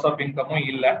எந்த சோர்ஸ் ஆஃப் இன்கமும்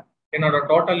இல்லை, என்னோட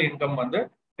டோட்டல் இன்கம் வந்து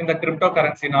இந்த கிரிப்டோ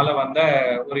கரன்சினால வந்த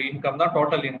ஒரு இன்கம் தான்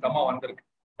டோட்டல் இன்கமா வந்திருக்கு.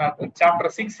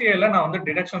 சாப்டர் 6A நான் வந்து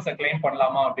டிடக்ஷன்ஸை கிளைம்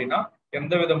பண்ணலாமா அப்படின்னா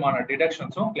எந்த விதமான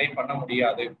டிடக்ஷன்ஸும் கிளைம் பண்ண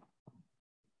முடியாது.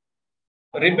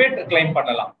 ரிபேட் கிளைம்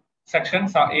பண்ணலாம். செக்ஷன்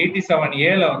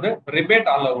 87A வந்து ரிபேட்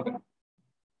அலவுடு.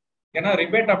 ஏன்னா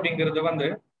ரிபேட் அப்படிங்கிறது வந்து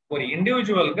ஒரு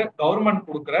இண்டிவிஜுவலுக்கு கவர்மெண்ட்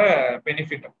கொடுக்குற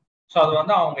பெனிஃபிட். ஸோ அது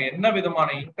வந்து அவங்க என்ன விதமான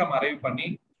இன்கம் அரைவ் பண்ணி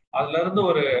அதுல இருந்து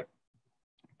ஒரு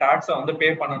டாக்ஸை வந்து பே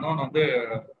பண்ணணும்னு வந்து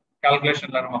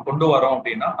கால்குலேஷன்ல நம்ம கொண்டு வரோம்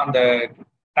அப்படின்னா அந்த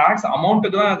டாக்ஸ்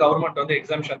அமௌண்ட்டுக்கு தான் கவர்மெண்ட் வந்து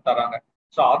எக்ஸம்ஷன் தராங்க.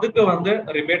 ஸோ அதுக்கு வந்து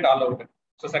rebate allowed.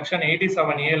 So section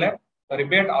 87A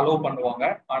rebate allow பண்ணுவாங்க,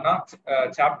 ஆனா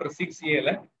சாப்டர்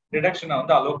 6A டிடக்ஷனை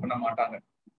வந்து அலோவ் பண்ண மாட்டாங்க.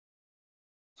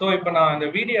 ஸோ இப்போ நான் இந்த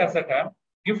VDA அசெட்டை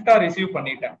கிஃப்டா ரிசீவ்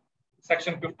பண்ணிட்டேன்,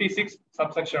 செக்ஷன் 56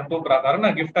 சப்செக்ஷன் 2 பிரகாரம்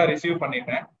நான் கிஃப்டா ரிசீவ்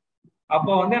பண்ணிட்டேன்.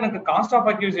 அப்போ வந்து எனக்கு காஸ்ட் ஆஃப்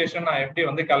அக்யூசியேஷன் நான் எப்படி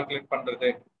வந்து கால்குலேட் பண்றது?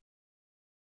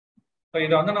 ஸோ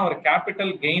இதை வந்து நான் ஒரு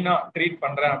கேபிட்டல் கெயினா ட்ரீட்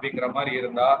பண்றேன் அப்படிங்கிற மாதிரி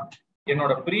இருந்தா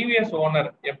என்னோட ப்ரீவியஸ் ஓனர்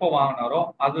எப்போ வாங்கினாரோ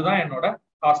அதுதான் என்னோட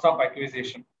காஸ்ட் ஆஃப்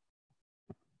அக்யூசியேஷன்.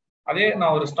 அதே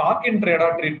நான் ஒரு ஸ்டாக் இன் ட்ரேடா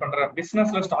ட்ரீட் பண்றேன்,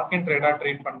 பிசினஸ்ல ஸ்டாக் இன் ட்ரேடா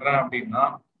ட்ரீட் பண்றேன் அப்படின்னா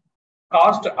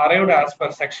cost arrived as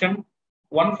per section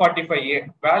 145A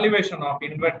valuation of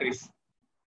inventories.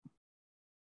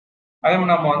 அதே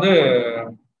மாதிரி நம்ம வந்து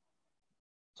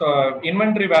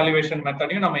இன்வென்ட்ரி வேல்யூவேஷன்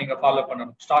மெத்தடையும் நம்ம இங்க ஃபாலோ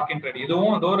பண்ணணும். ஸ்டாக் இன் ட்ரேட்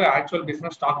இதுவும் ஏதோ ஒரு ஆக்சுவல்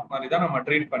பிசினஸ் ஸ்டாக் மாதிரி தான் நம்ம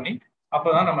ட்ரீட் பண்ணி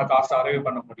அப்பதான் நம்ம காஸ்ட் அரைவ்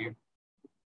பண்ண முடியும்.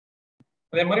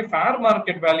 அதே மாதிரி ஃபேர்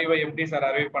மார்க்கெட் வேல்யூவை எப்படி சார்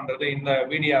அரைவ் பண்றது இந்த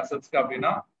VDA அசெட்ஸ்க்கு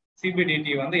அப்படின்னா CBDT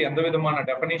வந்து எந்த விதமான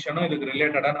டெஃபினிஷனும் இதுக்கு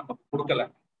ரிலேட்டடா நமக்கு கொடுக்கல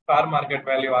ஃபேர் மார்க்கெட்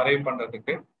வேல்யூ அரைவ்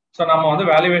பண்றதுக்கு. ஸோ நம்ம வந்து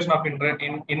வேல்யூவேஷன் ஆஃப்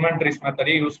இன்வென்ட்ரிஸ்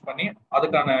மெத்தடை யூஸ் பண்ணி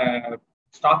அதுக்கான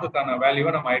ஸ்டாக்குக்கான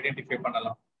வேல்யூவை நம்ம ஐடென்டிஃபை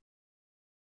பண்ணலாம்.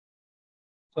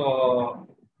 ஸோ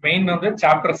மெயின் வந்து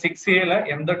சாப்டர் 6A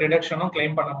எந்த டிடக்ஷனும்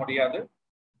கிளைம் பண்ண முடியாது.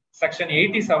 செக்ஷன்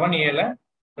 87A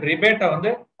ரிபேட்டை வந்து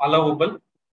அலோவபிள்.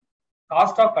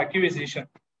 காஸ்ட் ஆஃப் அக்யூசியேஷன்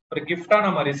ஒரு கிஃப்டா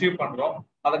நம்ம ரிசீவ் பண்றோம்,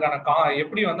 அதுக்கான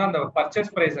எப்படி வந்து அந்த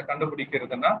பர்ச்சேஸ் பிரைஸை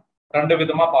கண்டுபிடிக்கிறதுனா ரெண்டு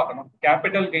விதமா பார்க்கணும்.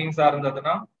 கேபிட்டல் கெயின்ஸா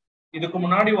இருந்ததுன்னா இதுக்கு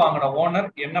முன்னாடி வாங்கின ஓனர்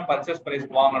என்ன பர்ச்சேஸ் பிரைஸ்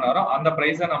வாங்கினாரோ அந்த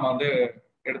பிரைஸை நம்ம வந்து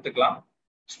எடுத்துக்கலாம்.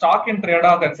 ஸ்டாக் இன்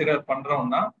ட்ரேடா கன்சிடர்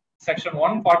பண்றோம்னா செக்ஷன்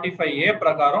 145A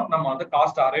பிரகாரம் நம்ம வந்து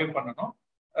காஸ்ட் அரைவ் பண்ணணும்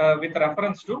with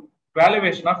reference to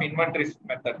valuation of inventories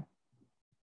method.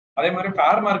 அதே மாதிரி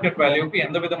ஃபேர் மார்க்கெட் வேல்யூக்கு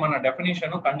எந்த விதமான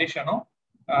டெஃபினிஷனும் கண்டிஷனும்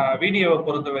VDAவை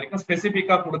பொறுத்த வரைக்கும்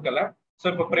ஸ்பெசிஃபிக்கா கொடுக்கல. ஸோ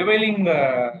இப்போ ப்ரிவைலிங்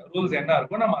ரூல்ஸ் என்ன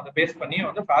இருக்கும் நம்ம அதை பேஸ் பண்ணி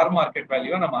வந்து ஃபேர் மார்க்கெட்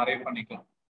வேல்யூவை நம்ம அரைவ் பண்ணிக்கலாம்.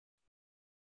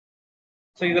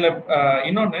 ஸோ இதுல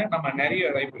இன்னொன்னு நம்ம நிறைய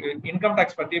இன்கம்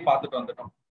டேக்ஸ் பத்தி பார்த்துட்டு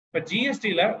வந்துட்டோம். இப்போ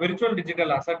GSTல விர்ச்சுவல்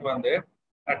டிஜிட்டல் அசெட் வந்து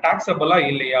டாக்ஸபிளா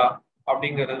இல்லையா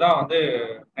அப்படிங்கிறது தான் வந்து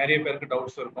நிறைய பேருக்கு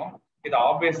டவுட்ஸ் இருக்கும். இது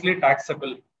ஆப்வியஸ்லி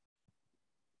டாக்ஸபிள்.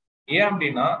 ஏன்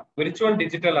அப்படின்னா விர்ச்சுவல்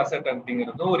டிஜிட்டல் அசெட்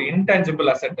அப்படிங்கிறது ஒரு intangible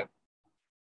asset.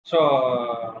 So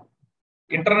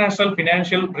international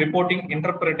financial reporting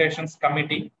interpretations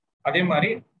committee அதே மாதிரி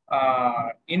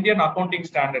இந்தியன் அக்கௌண்டிங்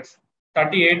ஸ்டாண்டர்ட்ஸ்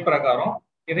 38 பிரகாரம்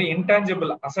இது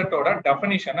இன்டான்ஜிபிள் அசெட்டோட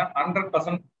டெஃபினிஷனை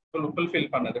 100% ஃபுல்ஃபில்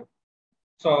பண்ணுது.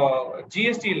 ஸோ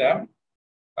ஜிஎஸ்டியில்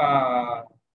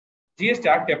ஜிஎஸ்டி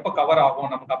ஆக்ட் எப்போ கவர் ஆகும்,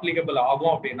 நமக்கு அப்ளிகபிள்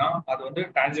ஆகும் அப்படின்னா அது வந்து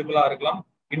டான்ஜிபிளா இருக்கலாம்,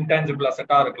 இன்டான்ஜிபிள்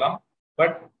அசெட்டா இருக்கலாம்,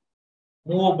 but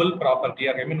movable property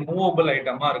I mean movable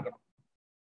ஐட்டமா இருக்கணும்.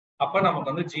 அப்போ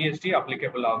நமக்கு வந்து ஜிஎஸ்டி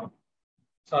அப்ளிகபிள் ஆகும்.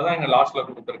 ஸோ அதான் இங்கே லாஸ்ட்ல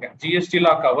கொடுத்துருக்கேன். GST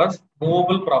law covers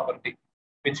movable property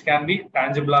which can be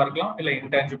டான்ஜிபிளா இருக்கலாம் இல்லை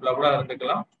இன்டான்ஜிபிளா கூட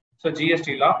இருந்துக்கலாம். ஸோ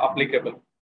ஜிஎஸ்டி லா applicable.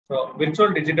 So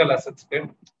virtual digital அசெட்ஸ்க்கு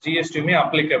ஜிஎஸ்டியுமே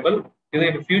applicable. இது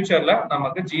ஃபியூச்சர்ல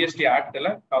நமக்கு ஜிஎஸ்டி ஆக்ட்ல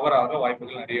கவர் ஆக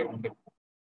வாய்ப்புகள் நிறைய உண்டு.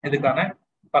 இதுக்கான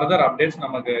ஃபர்தர் அப்டேட்ஸ்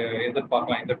நமக்கு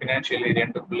எதிர்பார்க்கலாம் இந்த ஃபினான்ஷியல் இயர்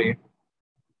எண்டுக்குள்ளேயே.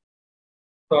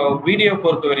 ஸோ வீடியோ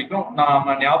பொறுத்த வரைக்கும்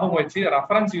நாம ஞாபகம் வச்சு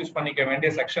ரெஃபரன்ஸ் யூஸ் பண்ணிக்க வேண்டிய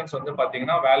செக்ஷன்ஸ் வந்து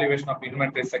பாத்தீங்கன்னா valuation of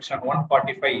inventory section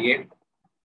 145A,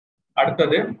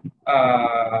 அடுத்தது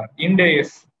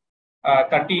Ind AS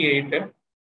 38,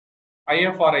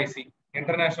 ஐஎஃப்ஆர்ஐசி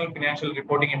international financial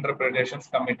reporting interpretations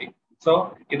committee. So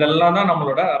இதெல்லாம் தான்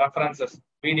நம்மளோட ரெஃபரன்சஸ்.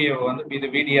 வீடியோ வந்து இது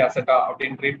விடிஏ அசெட்டா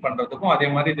அப்படின்னு ட்ரீட் பண்றதுக்கும் அதே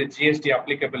மாதிரி இது ஜிஎஸ்டி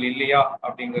அப்ளிகபிள் இல்லையா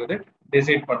அப்படிங்கிறது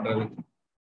டிசைட் பண்றது.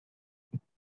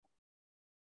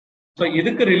 ஸோ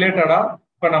இதுக்கு ரிலேட்டடா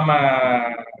இப்போ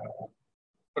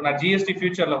நான் ஜிஎஸ்டி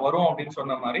ஃபியூச்சர்ல வரும் அப்படின்னு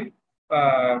சொன்ன மாதிரி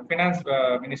ஃபினான்ஸ்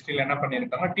மினிஸ்ட்ரியில என்ன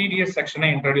பண்ணியிருக்காங்க, டிடிஎஸ் செக்ஷனை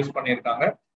இன்ட்ரடியூஸ் பண்ணியிருக்காங்க.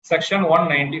 செக்ஷன்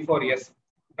 194S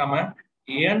நம்ம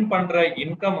ஏர்ன் பண்ற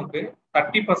இன்கமுக்கு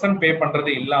 30% பே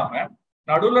பண்றது இல்லாம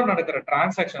நடுவில் நடக்கிற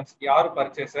டிரான்சாக்ஷன்ஸ் யாரு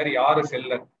பர்ச்சேசர் யாரு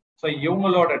செல்லர், ஸோ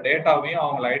இவங்களோட டேட்டாவையும்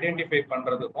அவங்களை ஐடென்டிஃபை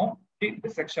பண்றதுக்கும்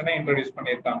டிடிஎஸ் செக்ஷனை இன்ட்ரடியூஸ்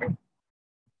பண்ணியிருக்காங்க.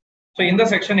 ஸோ இந்த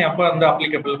செக்ஷன் எப்போ வந்து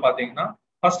அப்ளிகபிள் பாத்தீங்கன்னா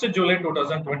 1 July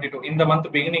 2022 இந்த மந்த்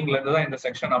பிகினிங்ல இருந்து தான் இந்த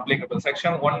செக்ஷன் அப்ளிகபிள்.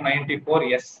 செக்ஷன்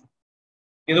 194S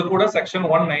இது கூட செக்ஷன்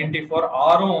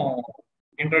 194Rம்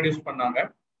இன்ட்ரடியூஸ் பண்ணாங்க.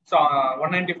 ஸோ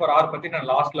 194R பத்தி நான்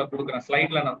லாஸ்ட்ல கொடுக்குறேன்,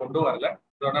 ஸ்லைட்ல நான் கொண்டு வரல,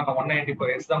 இதோட நான்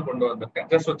 194S தான் கொண்டு வந்திருக்கேன்.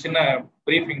 ஜஸ்ட் ஒரு சின்ன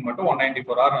பிரீஃபிங் மட்டும்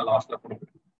 194R நான் லாஸ்ட்ல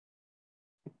கொடுக்குறேன்.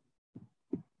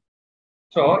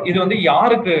 ஸோ இது வந்து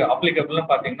யாருக்கு அப்ளிகபிள்னு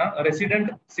பாத்தீங்கன்னா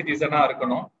ரெசிடென்ட் சிட்டிசனா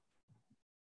இருக்கணும்.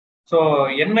 ஸோ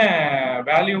என்ன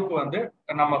வேல்யூக்கு வந்து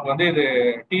நமக்கு வந்து இது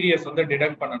டிடிஎஸ் வந்து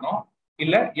டிடக்ட் பண்ணணும்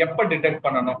இல்ல எப்ப டிடக்ட்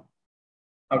பண்ணணும்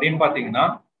அப்படின்னு பாத்தீங்கன்னா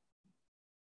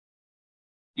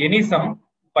any some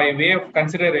by way of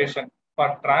consideration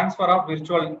for transfer of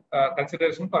virtual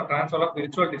consideration for transfer of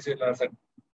virtual digital asset,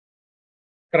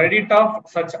 credit of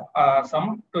such some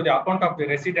to the account of the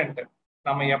resident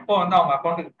நம்ம எப்போ வந்து அவங்க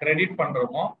அக்கௌண்ட்டுக்கு கிரெடிட்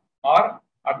பண்றோமோ R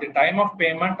at the time of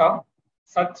payment of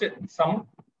such some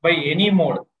by any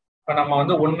mode. இப்போ நம்ம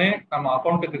வந்து ஒன்று நம்ம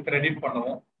அக்கௌண்ட்டுக்கு கிரெடிட்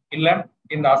பண்ணுவோம், இல்லை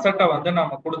இந்த அசட்டை வந்து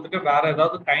நம்ம கொடுத்துட்டு வேற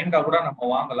ஏதாவது கைண்டா கூட நம்ம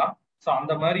வாங்கலாம். ஸோ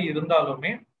அந்த மாதிரி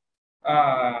இருந்தாலுமே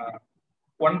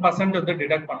 1% வந்து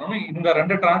டிடக்ட் பண்ணணும். இந்த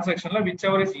ரெண்டு டிரான்சாக்ஷன்ல which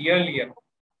ever is earlier.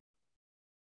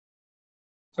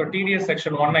 So TDS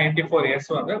section 194S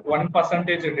வந்து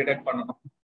 1% டிடக்ட் பண்ணணும்.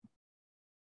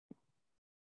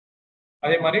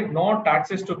 அதே மாதிரி no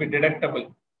taxes to be deductible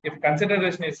if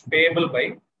consideration is payable by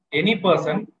any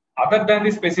person other than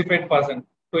the specified person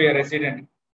to a resident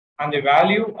and the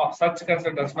value of such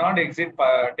consideration does not exceed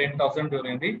 10,000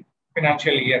 during the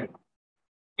financial year.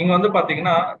 இங்க வந்து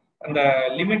பாத்தீங்கன்னா அந்த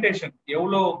limitation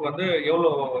எவ்வளோ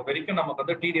வரைக்கும் நமக்கு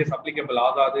வந்து TDS applicable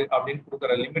ஆகாது அப்படின்னு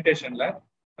கொடுக்குற லிமிடேஷன்ல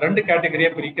ரெண்டு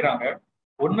கேட்டகரியா பிரிக்கிறாங்க.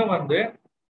 ஒன்னு வந்து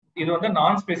இது வந்து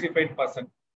நான் ஸ்பெசிஃபைட் பர்சன்,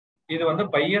 இது வந்து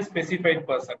by a specified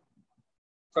person.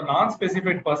 So நான்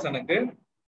ஸ்பெசிஃபைட் பர்சனுக்கு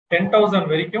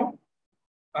 10,000 வரைக்கும்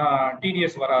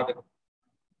டிடிஎஸ் வராது.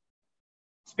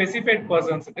 ஸ்பெசிஃபைட்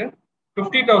பர்சன்ஸுக்கு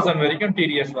 50,000 வரைக்கும்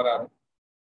டிடிஎஸ் வராது.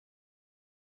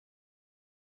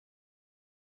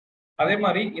 அதே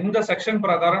மாதிரி இந்த செக்ஷன்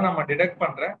பிரகாரம் நம்ம டிடக்ட்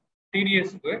பண்ற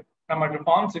டிடிஎஸ்க்கு நமக்கு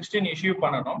ஃபார்ம் 16 இஷ்யூ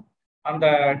பண்ணணும். அந்த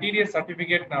டிடிஎஸ்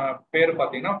சர்டிபிகேட் பேர்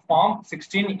பார்த்தீங்கன்னா form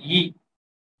 16E.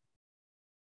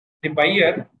 The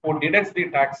pier who deducts the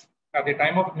tax at the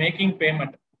time of making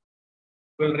payment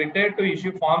will require to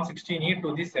issue form 16E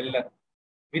to the seller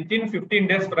within 15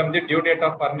 days from the due date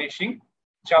of furnishing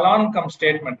challan cum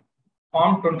statement.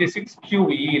 Form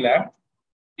 26QE ல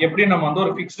எப்படி நம்ம வந்து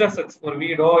ஒரு fixed assets ஒரு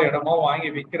வீடோ இடமோ வாங்கி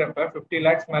விற்கிறப்ப 50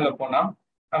 lakhs மேல போனா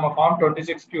நம்ம ஃபார்ம்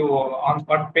 26Q ஆன்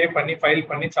ஸ்பாட் பே பண்ணி ஃபைல்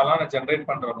பண்ணி சலானை ஜென்ரேட்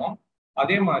பண்றோமோ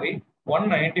அதே மாதிரி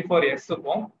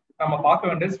 194Sக்கும் நம்ம பார்க்க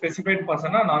வேண்டியது ஸ்பெசிஃபைட்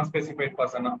பர்சனா நான் ஸ்பெசிஃபைட்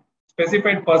பர்சனா.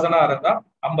 ஸ்பெசிஃபைட் பர்சனா இருந்தா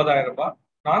 50,000 ரூபாய்,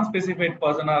 நான் ஸ்பெசிஃபைட்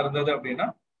பர்சனா இருந்தது அப்படின்னா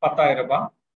 10,000 ரூபாய்.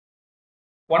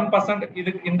 1%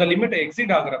 இது இந்த லிமிட்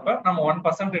எக்ஸிட் ஆகுறப்ப நம்ம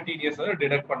 1% TDS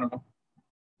டிடக்ட் பண்ணணும்.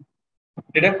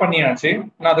 டிடக்ட் பண்ணியாச்சு.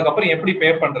 நான் அதுக்கப்புறம் எப்படி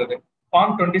பே பண்றது?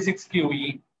 ஃபார்ம்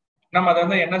 26QE நம்ம அதை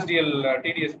வந்து NSDL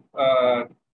TDS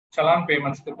சலான்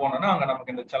பேமெண்ட்ஸ்க்கு போனோம்னா அங்க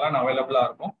நமக்கு இந்த சலான் அவைலபிளா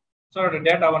இருக்கும். ஸோ அதோட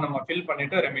டேட்டாவை நம்ம ஃபில்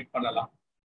பண்ணிட்டு ரெமிட் பண்ணலாம்.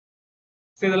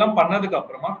 ஸோ இதெல்லாம் பண்ணதுக்கு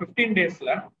அப்புறமா 15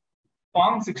 டேஸ்ல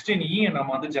ஃபார்ம் 16E நம்ம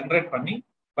வந்து ஜென்ரேட் பண்ணி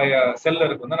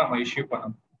செல்லருக்கு வந்து நம்ம இஷ்யூ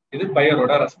பண்ணணும். இது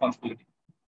பையரோட ரெஸ்பான்சிபிலிட்டி.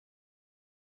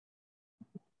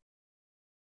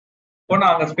 இப்போ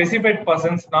நாங்க ஸ்பெசிஃபைட்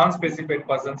பர்சன்ஸ், நான் ஸ்பெசிஃபைட்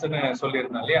பர்சன்ஸ்னு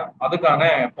சொல்லியிருந்தேன் இல்லையா, அதுக்கான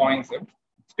பாயிண்ட்ஸ்.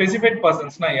 ஸ்பெசிஃபைட்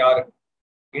பர்சன்ஸ்னா யாரு?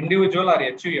 Individual R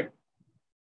HUF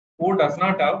who does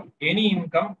not have any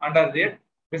income under their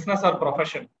business or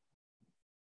profession.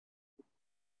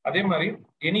 அதே மாதிரி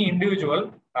any individual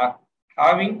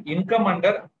having income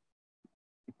under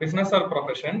business or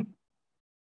profession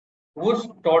whose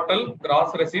total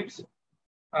gross receipts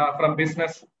from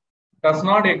business does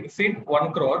not exceed 1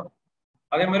 crore.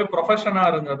 அதே மாதிரி ப்ரொஃபஷனா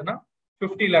இருந்ததுன்னா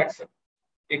 50 lakhs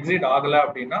exit ஆகல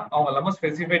அப்படின்னா அவங்க எல்லாமே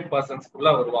specified பர்சன்ஸ்க்குள்ள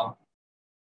வருவாங்க.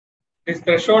 This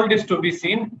threshold is to be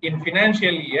seen in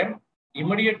financial year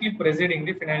immediately preceding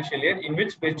the financial year in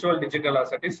which virtual digital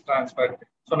asset is transferred.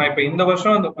 So நான் இப்போ இந்த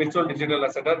வருஷம் இந்த virtual digital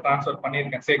asset transfer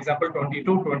பண்ணியிருக்கேன். Say example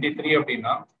 22-23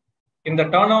 அப்படின்னா இந்த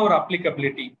turnover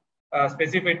applicability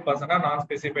ஸ்பெசிஃபைட் பர்சனா நான்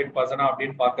ஸ்பெசிஃபைட் பர்சனா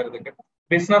அப்படின்னு பாக்குறதுக்கு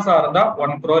பிசினஸா இருந்தா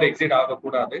 1 crore எக்ஸிட்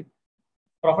ஆகக்கூடாது,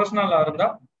 ப்ரொஃபஷனலா இருந்தா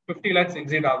 50 lakhs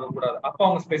எக்ஸிட் ஆகக்கூடாது. அப்போ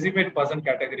அவங்க ஸ்பெசிஃபைட் பர்சன்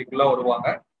கேட்டகரிக்குள்ள வருவாங்க.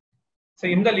 ஸோ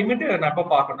இந்த லிமிட் நான் எப்போ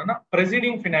பார்க்கணும்னா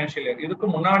ப்ரெசிடிங் ஃபினான்ஷியல் இயர், இதுக்கு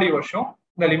முன்னாடி வருஷம்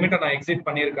இந்த லிமிட்டை நான் எக்ஸிட்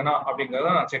பண்ணியிருக்கேனா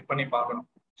அப்படிங்கிறத நான் செக் பண்ணி பார்க்கணும்.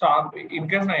 ஸோ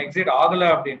இன்கேஸ் நான் எக்ஸிட் ஆகலை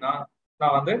அப்படின்னா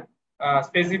நான் வந்து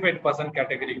ஸ்பெசிஃபைட் பர்சன்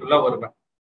கேட்டகரிக்குள்ள வருவேன்.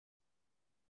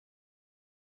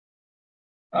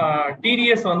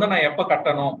 TDS வந்து நான் எப்போ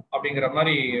கட்டணும் அப்படிங்கிற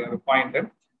மாதிரி ஒரு point.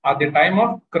 at the time of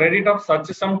credit of such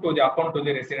sum to the account to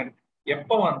the resident.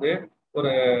 எப்போ வந்து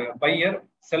ஒரு பையர்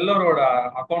செல்லரோட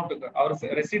அக்கௌண்ட்டுக்கு, அவர்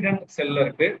ரெசிடென்ட்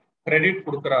செல்லருக்கு கிரெடிட்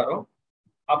கொடுக்குறாரோ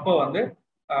அப்போ வந்து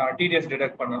TDS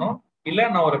டிடக்ட் பண்ணணும். இல்லை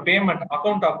நான் ஒரு பேமெண்ட்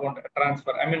அக்கௌண்ட்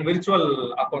டிரான்ஸ்ஃபர், ஐ மீன் விர்ச்சுவல்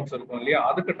அக்கௌண்ட்ஸ் இருக்கும் இல்லையா,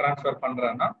 அதுக்கு டிரான்ஸ்ஃபர்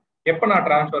பண்றேன்னா எப்போ நான்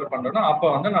டிரான்ஸ்ஃபர் பண்றேனோ அப்போ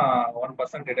வந்து நான்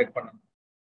 1% டிடக்ட் பண்ணணும்.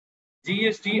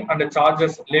 GST and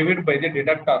charges levied by the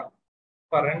deductor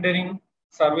for rendering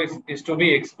service is to be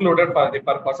excluded for the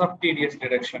purpose of TDS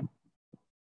deduction.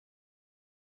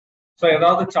 So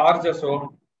ஏதாவது சார்ஜஸோ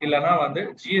இல்லைன்னா வந்து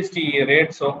GST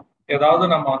ரேட்ஸோ ஏதாவது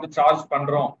நம்ம வந்து சார்ஜ்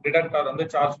பண்றோம், டிடக்டர் வந்து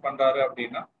சார்ஜ் பண்றாரு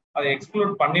அப்படின்னா அதை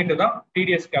எக்ஸ்க்ளூட் பண்ணிட்டு தான்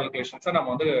TDS கால்குலேஷன்ஸை நம்ம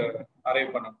வந்து அரைவ்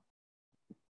பண்ணணும்.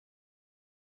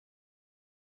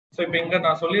 ஸோ இப்போ இங்க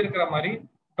நான் சொல்லியிருக்கிற மாதிரி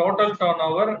டோட்டல் டர்ன்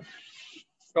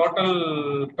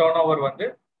ஓவர் வந்து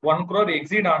 1 crore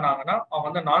எக்ஸீட் ஆனாங்கன்னா அவங்க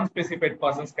வந்து நான் ஸ்பெசிஃபைட்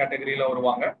பர்சன்ஸ் கேட்டகரியில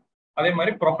வருவாங்க. அதே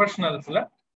மாதிரி ப்ரொஃபஷனல்ஸ்ல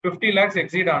 50 lakhs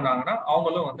எக்ஸீட் ஆனாங்கன்னா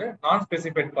அவங்களும் வந்து நான்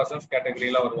ஸ்பெசிஃபைட் பர்சன்ஸ்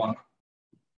கேட்டகரியில வருவாங்க.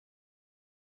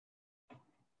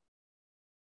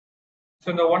 ஸோ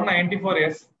இந்த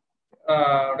 194S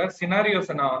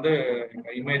சினாரியோஸை நான் வந்து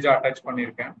இமேஜா அட்டாச்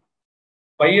பண்ணியிருக்கேன்.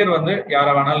 பையர் வந்து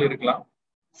யாரா வேணாலும் இருக்கலாம்,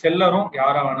 செல்லரும்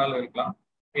யாரா வேணாலும் இருக்கலாம்,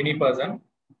 எனி பர்சன்.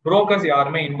 புரோக்கர்ஸ்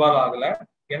யாருமே இன்வால்வ் ஆகல,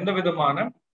 எந்த விதமான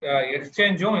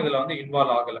எக்ஸ்சேஞ்சும் இதுல வந்து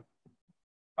இன்வால்வ் ஆகல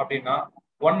அப்படின்னா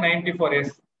 194S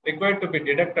required to be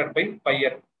deducted by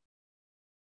buyer.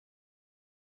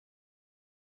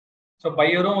 So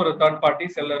பையரும் ஒரு third party,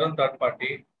 செல்லரும் third party,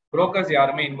 brokers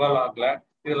யாருமே இன்வால்வ் ஆகல,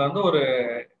 இதுல வந்து ஒரு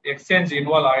எக்ஸ்சேஞ்ச்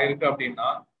இன்வால்வ் ஆயிருக்கு அப்படின்னா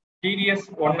TDS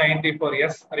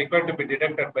 194S required to be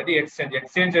deducted by the exchange.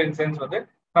 Exchange in sense வந்து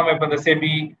நம்ம இப்போ இந்த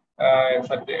செபி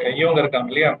இவங்க இருக்காங்க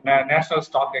இல்லையா, national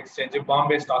stock exchange,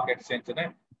 Bombay stock எக்ஸ்சேஞ்சுன்னு,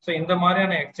 so இந்த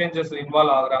மாதிரியான எக்ஸ்சேஞ்சஸ்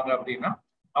இன்வால்வ் ஆகுறாங்க அப்படின்னா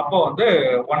அப்போ வந்து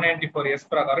 194S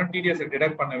பிரகாரம் TDS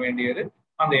டிடக்ட் பண்ண வேண்டியது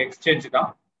அந்த எக்ஸ்சேஞ்ச் தான்,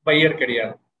 பையர்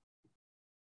கிடையாது.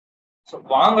 ஸோ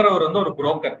வாங்குறவர் வந்து ஒரு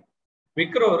புரோக்கர்,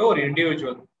 விற்கிறவர் ஒரு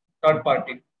இண்டிவிஜுவல் தேர்ட்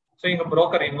பார்ட்டி. ஸோ இங்க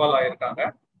புரோக்கர் இன்வால்வ் ஆயிருக்காங்க,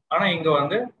 ஆனா இங்க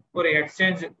வந்து ஒரு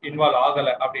எக்ஸ்சேஞ்ச் இன்வால்வ் ஆகல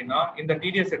அப்படின்னா இந்த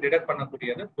TDS டிடக்ட்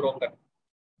பண்ணக்கூடியது புரோக்கர்.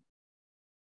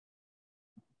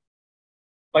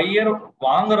 பையர்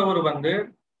வாங்குறவர் வந்து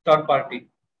தேர்ட் பார்ட்டி,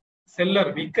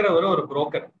 செல்லர் விற்கிறவர் ஒரு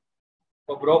புரோக்கர்.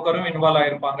 இப்போ புரோக்கரும் இன்வால்வ்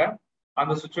ஆயிருப்பாங்க,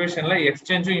 அந்த சுச்சுவேஷன்ல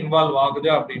எக்ஸ்சேஞ்சும் இன்வால்வ் ஆகுது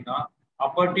அப்படின்னா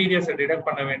அப்போ TDS டிடக்ட்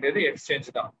பண்ண வேண்டியது எக்ஸ்சேஞ்ச்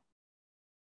தான்.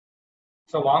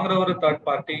 So வாங்குறவர் third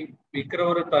party,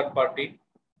 விற்கிறவர் third party,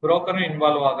 புரோக்கரும்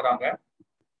involve ஆகுறாங்க,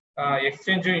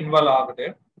 எக்ஸ்சேஞ்சும் இன்வால்வ் ஆகுது.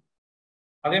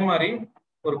 அதே மாதிரி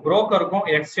ஒரு புரோக்கருக்கும்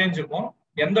எக்ஸ்சேஞ்சுக்கும்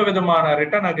எந்த விதமான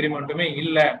ரிட்டர்ன் அக்ரிமெண்ட்டுமே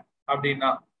இல்லை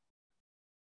அப்படின்னா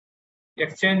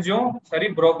எக்ஸ்சேஞ்சும் சரி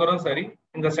புரோக்கரும் சரி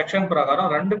இந்த செக்ஷன் பிரகாரம்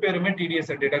 2 பேருமே TDS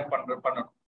டிடக்ட் பண்ணணும்.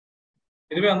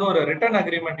 இதுவே வந்து ஒரு ரிட்டர்ன்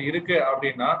அக்ரிமெண்ட் இருக்கு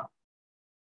அப்படின்னா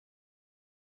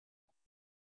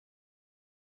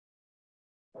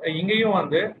 1 இங்கேயும்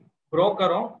வந்து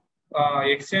புரோக்கரும்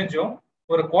எக்ஸ்சேஞ்சும்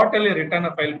ஒரு குவார்டர்லி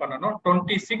ரிட்டர்னை ஃபைல் பண்ணணும்.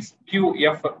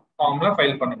 26QF ஃபார்ம்ல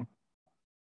ஃபைல் பண்ணணும்.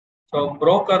 ஸோ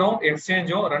புரோக்கரும்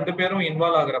எக்ஸ்சேஞ்சும் ரெண்டு பேரும்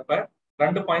இன்வால்வ் ஆகுறப்ப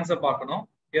 2 பாயிண்ட்ஸை பார்க்கணும்.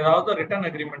 ஏதாவது ரிட்டர்ன்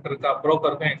அக்ரிமெண்ட் இருக்கா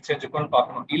புரோக்கருக்கும் எக்ஸ்சேஞ்சுக்கும்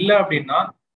பார்க்கணும். இல்லை அப்படின்னா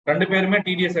 2 பேருமே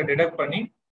TDS டிடக்ட்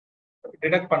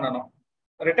பண்ணணும்.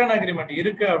 ரிட்டர்ன் அக்ரிமெண்ட்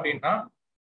இருக்கு அப்படின்னா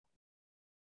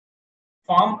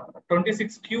ஃபார்ம்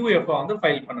 26QF வந்து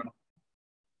ஃபைல் பண்ணணும்.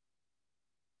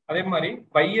 அதே மாதிரி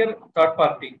பையர் தேர்ட்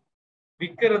பார்ட்டி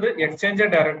விற்கிறது எக்ஸ்சேஞ்சை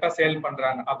டைரக்டா சேல்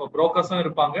பண்றாங்க. அப்போ புரோக்கர்ஸும்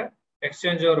இருப்பாங்க,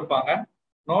 எக்ஸ்சேஞ்சும் இருப்பாங்க.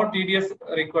 No TDS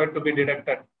required to be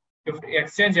deducted if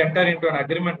exchange enter into an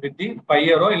agreement with the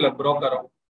buyer or broker.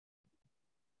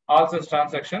 All such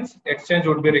transactions exchange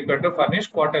would be required to furnish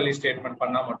quarterly statement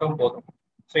பண்ணா மட்டும் போதும்.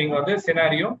 So இங்க வந்து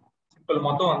சினாரியோ சிம்பிள்.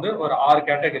 மொத்தம் வந்து ஒரு 6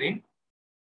 category.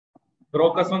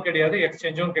 புரோக்கர்ஸும் கிடையாது,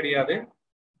 எக்ஸ்சேஞ்சும் கிடையாது.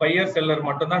 பையர் செல்லர்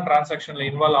மட்டும் தான் டிரான்சாக்ஷன்ல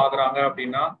இன்வால்வ் ஆகுறாங்க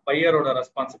அப்படின்னா பையரோட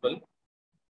ரெஸ்பான்சிபிள்.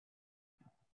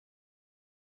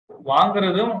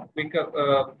 வாங்குறதும்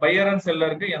பையர் அண்ட்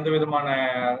செல்லருக்கு எந்த விதமான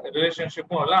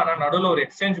ரிலேஷன்ஷிப்பும் இல்லை. ஆனா நடுவில் ஒரு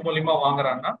எக்ஸ்சேஞ்ச் மூலியமா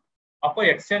வாங்குறாங்கன்னா அப்போ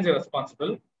எக்ஸ்சேஞ்ச்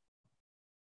ரெஸ்பான்சிபிள்.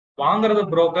 வாங்குறது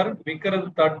புரோக்கர், விற்கிறது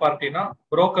தேர்ட் பார்ட்டினா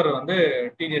புரோக்கர் வந்து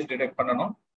TDS டிடெக்ட்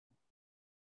பண்ணணும்.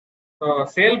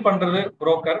 சேல் பண்றது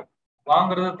புரோக்கர்,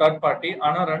 வாங்குறது தேர்ட் பார்ட்டி.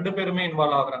 ஆனா 2 பேருமே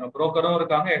இன்வால்வ் ஆகுறாங்க. புரோக்கரும்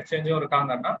இருக்காங்க, எக்ஸ்சேஞ்சும்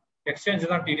இருக்காங்கன்னா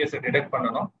எக்ஸ்சேஞ்ச் தான் TDS டிடெக்ட்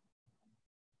பண்ணணும்.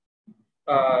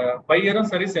 பையரும்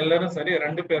சரி செல்லரும் சரி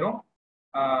 2 பேரும்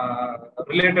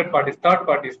ரிலேட்டட் பார்ட்டிஸ், தேர்ட்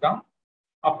பார்ட்டிஸ் தான்.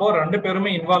 அப்போ 2 பேருமே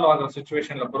இன்வால்வ் ஆகுற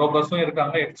சுச்சுவேஷன்ல புரோக்கர்ஸும்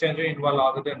இருக்காங்க, எக்ஸ்சேஞ்சும் இன்வால்வ்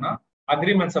ஆகுதுன்னா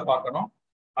அக்ரிமெண்ட்ஸை பார்க்கணும்.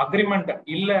 அக்ரிமெண்ட்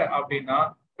இல்லை அப்படின்னா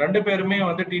 2 பேருமே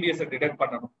வந்து TDS டிடெக்ட்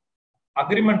பண்ணணும்.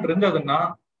 அக்ரிமெண்ட் இருந்ததுன்னா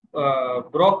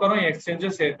புரோக்கரும்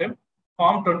எக்ஸ்சேஞ்சும் சேர்த்து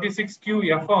ஃபார்ம்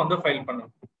 26QF வந்து ஃபைல்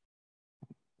பண்ணணும்.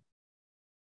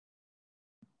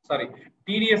 சாரி,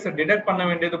 TDS டிடெக்ட் பண்ண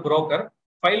வேண்டியது புரோக்கர்,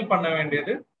 ஃபைல் பண்ண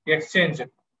வேண்டியது எக்ஸ்சேஞ்ச்.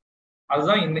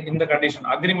 அதுதான் இந்த கண்டிஷன்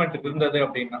அக்ரிமெண்ட் இருந்தது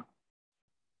அப்படின்னா.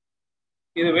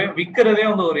 இதுவே விற்கிறதே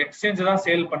வந்து ஒரு எக்ஸ்சேஞ்ச் தான்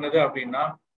சேல் பண்ணுது அப்படின்னா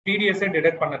TDS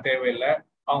டிடெக்ட் பண்ண தேவையில்லை.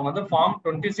 அவங்க வந்து ஃபார்ம்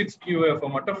 26QF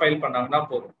மட்டும் ஃபைல் பண்ணாங்கன்னா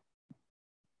போதும்.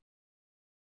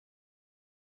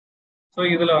 ஸோ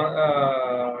இதுல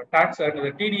டாக்ஸ்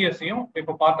TDSையும்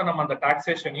இப்போ பார்த்தா நம்ம அந்த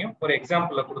டாக்ஸேஷனையும் ஒரு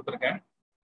எக்ஸாம்பிள்ல கொடுத்துருக்கேன்.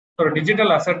 ஒரு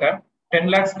டிஜிட்டல் அசட்டை 10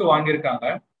 lakhsக்கு வாங்கியிருக்காங்க,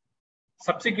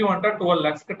 சப்சிக்யூவெண்டா 12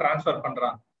 lakhsக்கு டிரான்ஸ்ஃபர்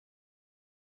பண்றாங்க.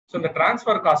 ஸோ இந்த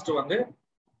டிரான்ஸ்ஃபர் காஸ்ட் வந்து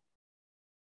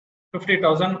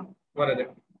 50,000 வருது.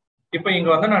 இப்போ இங்க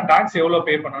வந்து நான் டாக்ஸ் எவ்வளவு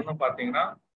பே பண்ணணும்னு பாத்தீங்கன்னா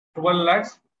 12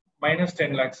 lakhs minus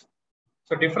 10 lakhs.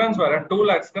 So difference வர 2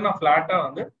 lakhsக்கு நான் ஃபிளாட்டா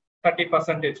வந்து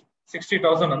 30%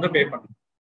 60,000 வந்து பே பண்ணணும்.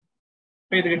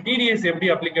 இப்போ இதுக்கு TDS எப்படி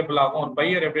அப்ளிகபிள் ஆகும், ஒரு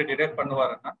பையர் எப்படி டிடெக்ட்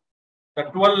பண்ணுவாருன்னா இந்த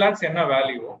 12 lakhs என்ன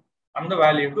வேல்யூ அந்த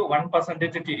வேல்யூக்கு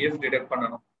 1% TDS டிடெக்ட்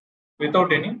பண்ணணும்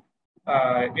வித்தவுட் எனி.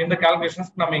 இந்த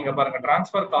கால்குலேஷன்ஸ் நம்ம இங்க பாருங்க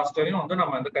டிரான்ஸ்ஃபர் காஸ்டையும் வந்து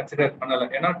நம்ம வந்து கன்சிடர் பண்ணல.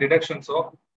 ஏன்னா டிடக்ஷன்ஸோ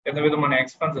எந்த விதமான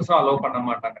எக்ஸ்பென்சஸோ அலோவ் பண்ண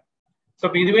மாட்டாங்க. ஸோ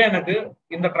இப்போ இதுவே எனக்கு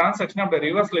இந்த டிரான்சாக்ஷன் அப்படி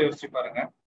ரிவர்ஸ்ல யோசிச்சு பாருங்க.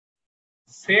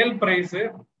 சேல் பிரைஸ்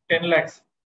 10 lakhs,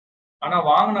 ஆனா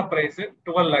வாங்கின பிரைஸ்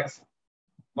 12 lakhs,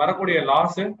 வரக்கூடிய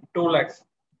லாஸ் 2 lakhs.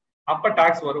 அப்ப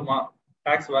டாக்ஸ் வருமா?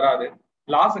 டாக்ஸ் வராது.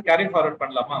 லாஸ் கேரி ஃபார்வர்ட்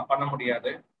பண்ணலாமா? பண்ண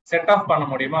முடியாது. செட் ஆஃப் பண்ண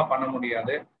முடியுமா? பண்ண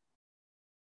முடியாது.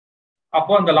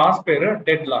 அப்போ அந்த லாஸ் பேரு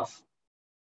டெட் லாஸ்.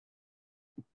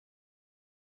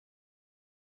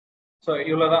 ஸோ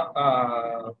இவ்வளவுதான்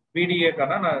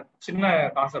VDAக்கான நான் சின்ன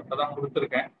கான்செப்ட தான்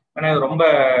கொடுத்துருக்கேன். ஏன்னா இது ரொம்ப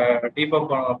டீப்பா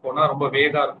போனா ரொம்ப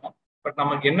வேகா இருக்கும். பட்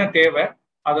நமக்கு என்ன தேவை,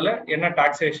 அதுல என்ன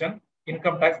டாக்ஸேஷன்,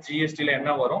 இன்கம் டாக்ஸ், GSTல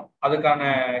என்ன வரும், அதுக்கான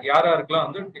யாருக்கெல்லாம்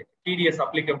வந்து TDS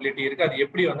அப்ளிகபிலிட்டி இருக்கு, அது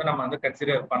எப்படி வந்து நம்ம வந்து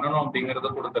கன்சிடர் பண்ணணும்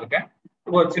அப்படிங்கறத கொடுத்துருக்கேன்.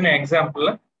 ஒரு சின்ன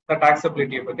எக்ஸாம்பிள்ல இந்த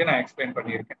டாக்ஸபிலிட்டியை பத்தி நான் எக்ஸ்பிளைன்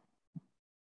பண்ணியிருக்கேன்.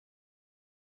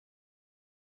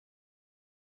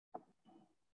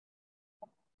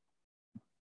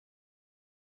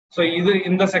 ஸோ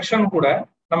இந்த செக்ஷன் கூட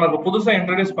நமக்கு புதுசா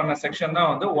இன்ட்ரடியூஸ் பண்ண செக்ஷன் தான்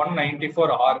வந்து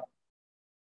 194R.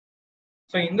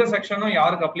 ஸோ இந்த செக்ஷனும்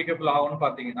யாருக்கு அப்ளிகபிள் ஆகும்னு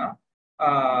பார்த்தீங்கன்னா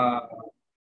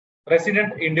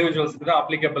ரெசிடென்ட் இண்டிவிஜுவல்ஸ்க்கு தான்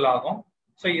அப்ளிகபிள் ஆகும்.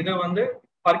 ஸோ இதை வந்து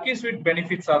பர்க்யூஸ்விட்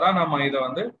பெனிஃபிட்ஸா தான் நம்ம இதை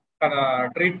வந்து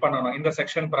ட்ரீட் பண்ணணும் இந்த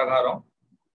செக்ஷன் பிரகாரம்.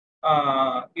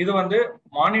 இது வந்து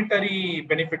மானிட்டரி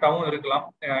பெனிஃபிட்டாவும் இருக்கலாம்.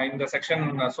 இந்த செக்ஷன்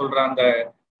சொல்ற அந்த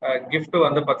கிஃப்ட்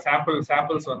வந்து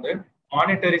சாம்பிள்ஸ் வந்து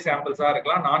மானிட்டரி சாம்பிள்ஸா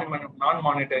இருக்கலாம், நான்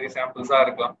மானிட்டரி சாம்பிள்ஸா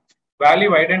இருக்கலாம். வேல்யூ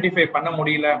ஐடென்டிஃபை பண்ண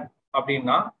முடியல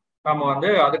அப்படின்னா நம்ம வந்து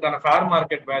அதுக்கான ஃபேர்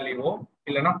மார்க்கெட் வேல்யூவோ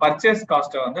இல்லைன்னா பர்ச்சேஸ்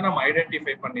காஸ்ட்டை வந்து நம்ம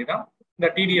ஐடென்டிஃபை பண்ணி தான் இந்த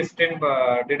TDS 10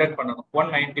 டிடக்ட் பண்ணணும்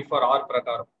 194R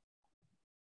பிரகாரம்.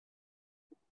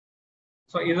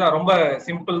 ஸோ இதுதான் ரொம்ப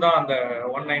சிம்பிள் தான் அந்த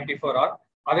 194R.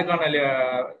 அதுக்கான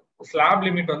ஸ்லாப்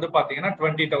லிமிட் வந்து பாத்தீங்கன்னா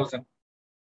 20,000.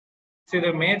 ஸோ இது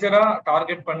மேஜரா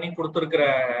டார்கெட் பண்ணி கொடுத்துருக்கிற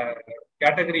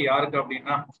கேட்டகரி யாருக்கு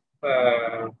அப்படின்னா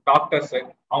டாக்டர்ஸ்.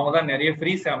 அவங்க தான் நிறைய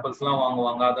ஃப்ரீ சாம்பிள்ஸ் எல்லாம்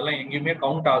வாங்குவாங்க, அதெல்லாம் எங்கேயுமே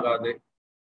கவுண்ட் ஆகாது.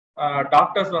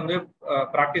 டாக்டர்ஸ் வந்து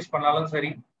ப்ராக்டிஸ் பண்ணாலும் சரி,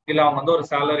 இல்லை அவங்க வந்து ஒரு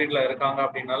சேலரில இருக்காங்க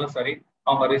அப்படின்னாலும் சரி,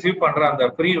 அவங்க ரிசீவ் பண்ற அந்த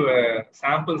ஃப்ரீ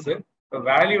சாம்பிள்ஸ்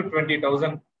வேல்யூ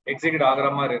 20,000 எக்ஸிக்யூட் ஆகிற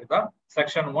மாதிரி இருந்தா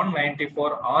செக்ஷன்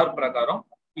 194R பிரகாரம்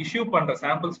இஷ்யூ பண்ற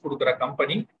சாம்பிள்ஸ் கொடுக்குற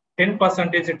கம்பெனி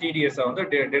 10% TDS வந்து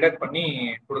டிடக்ட் பண்ணி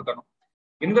கொடுக்கணும்.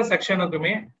 இந்த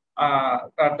செக்ஷனுக்குமே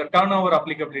அந்த டர்ன் ஓவர்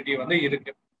அப்ளிகபிலிட்டி வந்து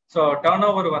இருக்கு. ஸோ டர்ன்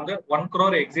ஓவர் வந்து 1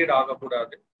 crore எக்ஸீட்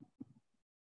ஆகக்கூடாது.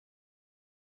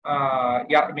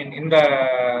 இந்த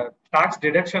டாக்ஸ்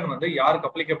டிடக்ஷன் வந்து யாருக்கு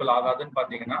அப்ளிகபிள் ஆகாதுன்னு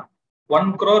பாத்தீங்கன்னா 1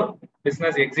 crore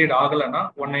பிசினஸ் எக்ஸீட் ஆகலைன்னா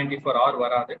 194R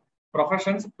வராது.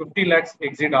 ப்ரொஃபஷன்ஸ் 50 lakhs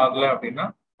எக்ஸீட் ஆகல அப்படின்னா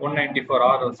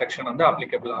 194R செக்ஷன் வந்து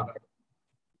அப்ளிகபிள் ஆகாது.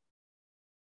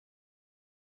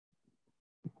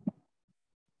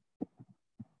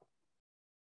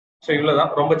 ஸோ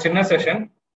இவ்வளவுதான், ரொம்ப சின்ன செஷன்,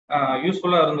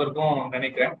 யூஸ்ஃபுல்லா இருந்திருக்கும்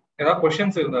நினைக்கிறேன். ஏதாவது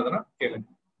கொஸ்டின்ஸ் இருந்ததுன்னா கேளுங்க.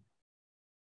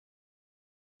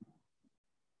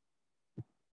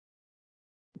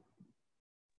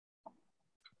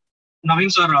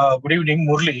 Naveen sir, good evening.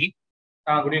 Murali.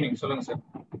 Good evening, சொல்லுங்க சார்.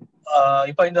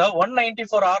 இப்ப இந்த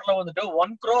 194R வந்துட்டு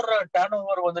 1 crore டர்ன்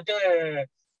ஓவர் வந்துட்டு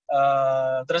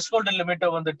த்ரெஷ்ஹோல்டு லிமிட்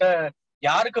வந்துட்டு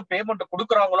யாருக்கு பேமெண்ட்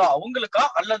கொடுக்குறாங்களோ அவங்களுக்கா,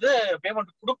 அல்லது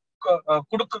பேமெண்ட்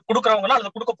கொடுக்குறவங்களா,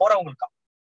 அல்லது கொடுக்க போறவங்களுக்கா?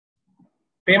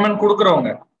 பேமெண்ட்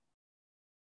கொடுக்குறவங்க.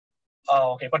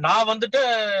 ஓகே. இப்ப நான் வந்துட்டு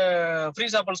ஃப்ரீ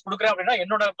சாம்பிள்ஸ் கொடுக்குறேன் அப்படின்னா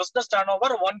என்னோட பிசினஸ் டர்ன்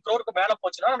ஓவர் 1 crore மேல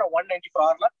போச்சுன்னா நான்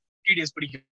 194R TDS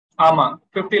பிடிக்கும். ஆமா,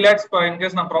 50 lakhs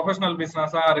இன்கேஸ் நான் ப்ரொஃபஷனல்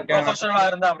பிசினஸா இருக்கேன், ப்ரொஃபஷனலா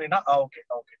இருந்தா அப்படின்னா ஓகே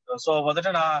ஓகே. சோ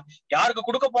வந்துட்டு நான் யாருக்கு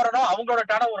கொடுக்க போறேனோ அவங்களோட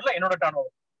டர்ன் ஓவர்ல என்னோட டர்ன்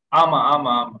ஓவர். ஆமா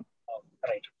ஆமா ஆமா,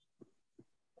 right.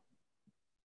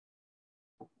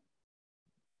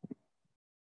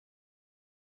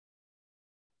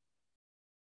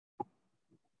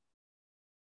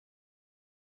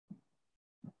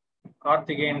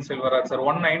 Karthikeyan Selvaraj sir,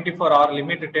 194R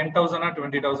limit 10,000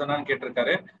 20,000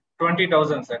 கேட்டிருக்காரு.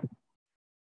 20,000 சார்.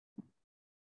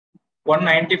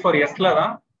 194Sல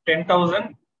தான் 10,000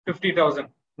 50,000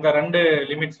 இந்த ரெண்டு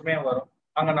லிமிட்ஸுமே வரும்.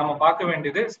 அங்க நம்ம பார்க்க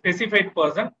வேண்டியது ஸ்பெசிஃபைட்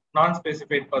பர்சன் நான்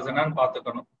ஸ்பெசிஃபைட் பர்சனான்னு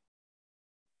பார்த்துக்கணும்.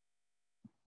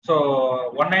 ஸோ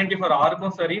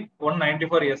 194Rக்கும் சரி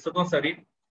 194Sக்கும் சரி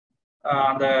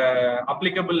அந்த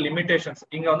அப்ளிகபிள் லிமிடேஷன்ஸ்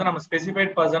இங்க வந்து நம்ம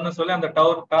ஸ்பெசிஃபைட் பர்சன் சொல்லி அந்த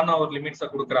டர்ன் ஓவர் லிமிட்ஸை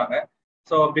கொடுக்குறாங்க.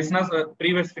 ஸோ பிசினஸ்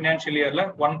ப்ரீவியஸ் ஃபினான்ஷியல் இயர்ல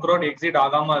 1 crore எக்ஸீட்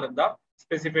ஆகாம இருந்தா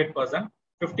ஸ்பெசிஃபைட் பர்சன்,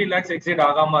 50 lakhs எக்ஸீட்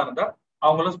ஆகாம இருந்தா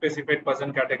அவங்களும் ஸ்பெசிஃபைட்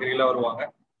பர்சன் கேட்டகரியில வருவாங்க.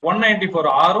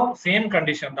 194Rம் சேம்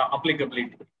கண்டிஷன் தான்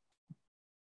அப்ளிகபிலிட்டி.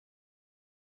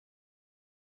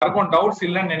 யாருக்கும் டவுட்ஸ்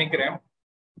இல்லைன்னு நினைக்கிறேன்.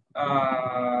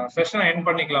 செஷனை எண்ட்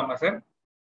பண்ணிக்கலாமா சார்?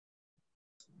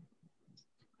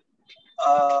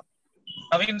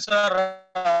 நவீன் சார்,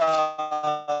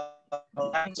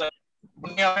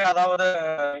 உண்மையாவே அதாவது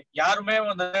யாருமே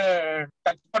வந்து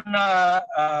டச் பண்ண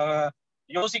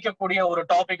யோசிக்கக்கூடிய ஒரு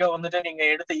டாபிக்கை வந்துட்டு நீங்க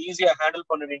எடுத்து ஈஸியா ஹேண்டில்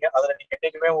பண்ணுவீங்க. அதுல நீங்க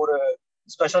என்னைக்குமே ஒரு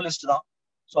ஸ்பெஷலிஸ்ட் தான்.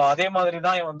 ஸோ அதே மாதிரி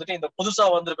தான் வந்துட்டு இந்த புதுசா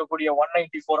வந்திருக்கக்கூடிய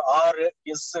 194R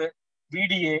எஸ்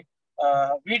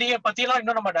VDA பத்தியெல்லாம்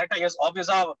இன்னும் நம்ம டேரக்டா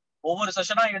ஆப்வியஸா ஒவ்வொரு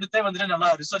செஷனா எடுத்தே வந்துட்டு நல்லா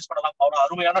ரிசர்ச் பண்ணலாம். அவ்வளவு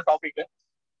அருமையான டாபிக்.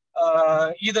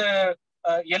 இது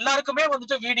எல்லாருக்குமே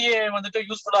வந்துட்டு VDA வந்துட்டு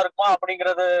யூஸ்ஃபுல்லா இருக்குமா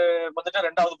அப்படிங்கிறது வந்துட்டு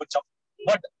ரெண்டாவது பட்சம்.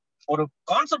 பட் ஒரு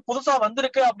கான்செப்ட் புதுசா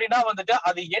வந்திருக்கு அப்படின்னா வந்துட்டு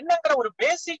அது என்னங்கிற ஒரு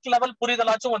பேசிக் லெவல்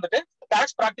புரிதலாச்சும் வந்துட்டு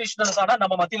டாக்ஸ் பிராக்டிஷனர்ஸான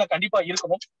நம்ம மத்தியில கண்டிப்பா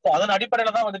இருக்கணும். அதன்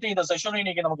அடிப்படையில தான் வந்துட்டு இந்த செஷன்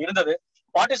இன்னைக்கு நமக்கு இருந்தது.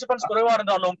 பார்ட்டிசிபென்ட்ஸ் குறைவா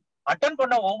இருந்தாலும் அட்டன்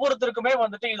பண்ண ஒவ்வொருத்தருக்குமே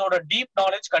வந்துட்டு இதோட டீப்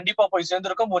நாலேஜ் கண்டிப்பா போய்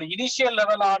சேர்ந்திருக்கும். ஒரு இனிஷியல்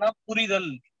லெவலான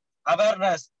புரிதல்,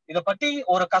 அவேர்னஸ், இதை பத்தி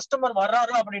ஒரு கஸ்டமர்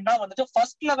வர்றாரு அப்படின்னா வந்துட்டு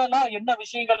ஃபர்ஸ்ட் லெவலா என்ன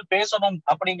விஷயங்கள் பேசணும்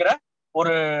அப்படிங்கிற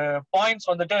ஒரு பாயிண்ட்ஸ்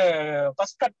வந்துட்டு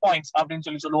ஃபர்ஸ்ட் கட் பாயிண்ட்ஸ்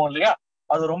அப்படின்னு சொல்லுவோம் இல்லையா,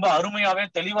 அது ரொம்ப அருமையாவே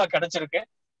தெளிவா கிடைச்சிருக்கு.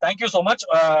 Thank you so much.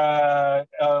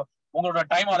 உங்களோட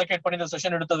டைம் அலோகேட் பண்ணி இந்த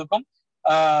செஷன் எடுத்ததுக்கும்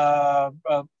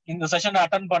இந்த செஷன்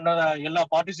அட்டன் பண்ண எல்லா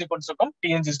பார்ட்டிசிபென்ட்ஸுக்கும்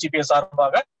TNSTP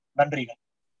சார்பாக நன்றிகள்.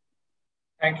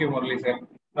 Thank you Murali sir.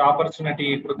 இந்த ஆப்பர்ச்சுனிட்டி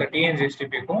கொடுத்த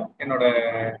TNSTPக்கும் என்னோட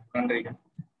நன்றிகள்.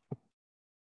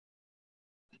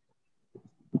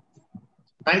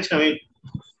 Thanks Naveen.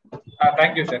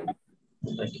 Thank you sir.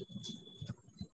 Thank you.